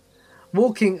there,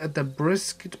 walking at the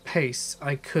brisk pace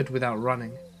I could without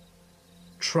running.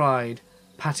 Tried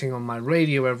patting on my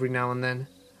radio every now and then,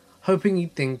 hoping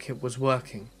he'd think it was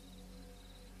working.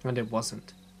 And it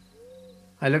wasn't.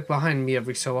 I looked behind me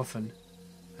every so often,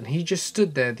 and he just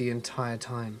stood there the entire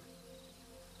time.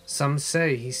 Some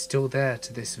say he's still there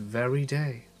to this very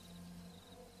day.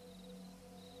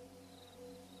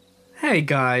 Hey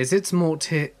guys, it's Mort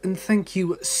here, and thank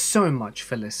you so much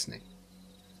for listening.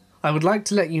 I would like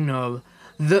to let you know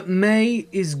that May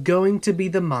is going to be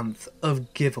the month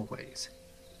of giveaways.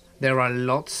 There are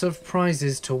lots of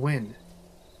prizes to win,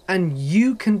 and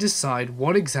you can decide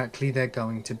what exactly they're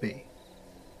going to be.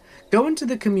 Go into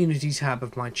the community tab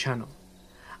of my channel.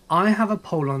 I have a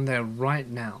poll on there right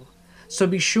now, so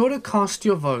be sure to cast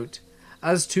your vote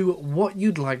as to what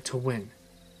you'd like to win,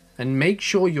 and make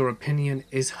sure your opinion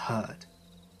is heard.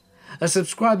 A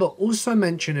subscriber also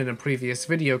mentioned in a previous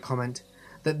video comment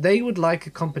that they would like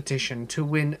a competition to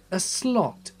win a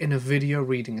slot in a video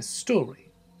reading a story.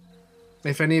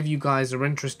 If any of you guys are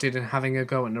interested in having a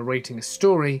go at narrating a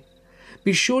story,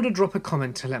 be sure to drop a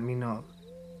comment to let me know.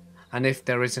 And if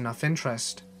there is enough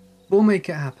interest, we'll make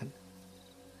it happen.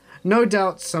 No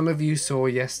doubt some of you saw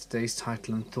yesterday's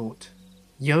title and thought,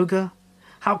 "Yoga?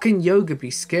 How can yoga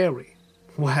be scary?"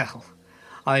 Well,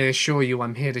 I assure you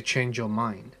I'm here to change your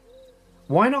mind.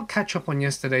 Why not catch up on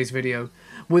yesterday's video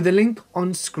with a link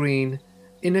on screen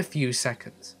in a few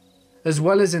seconds, as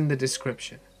well as in the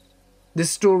description. The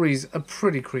stories are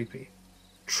pretty creepy,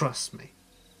 trust me.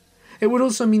 It would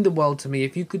also mean the world to me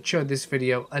if you could show this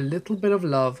video a little bit of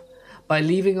love by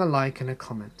leaving a like and a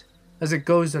comment, as it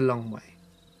goes a long way.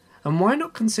 And why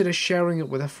not consider sharing it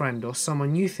with a friend or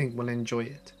someone you think will enjoy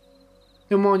it?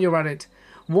 And while you're at it,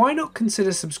 why not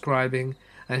consider subscribing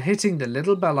and hitting the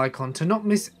little bell icon to not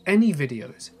miss any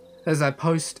videos, as I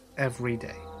post every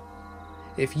day.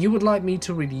 If you would like me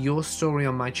to read your story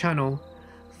on my channel,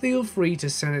 feel free to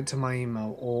send it to my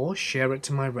email or share it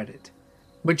to my Reddit,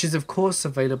 which is of course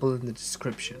available in the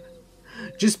description.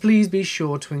 Just please be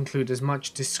sure to include as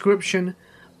much description,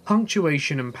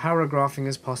 punctuation and paragraphing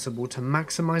as possible to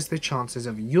maximize the chances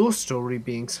of your story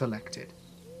being selected.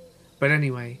 But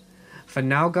anyway, for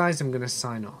now guys, I'm going to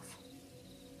sign off.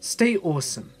 Stay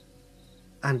awesome,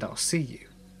 and I'll see you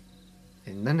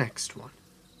in the next one.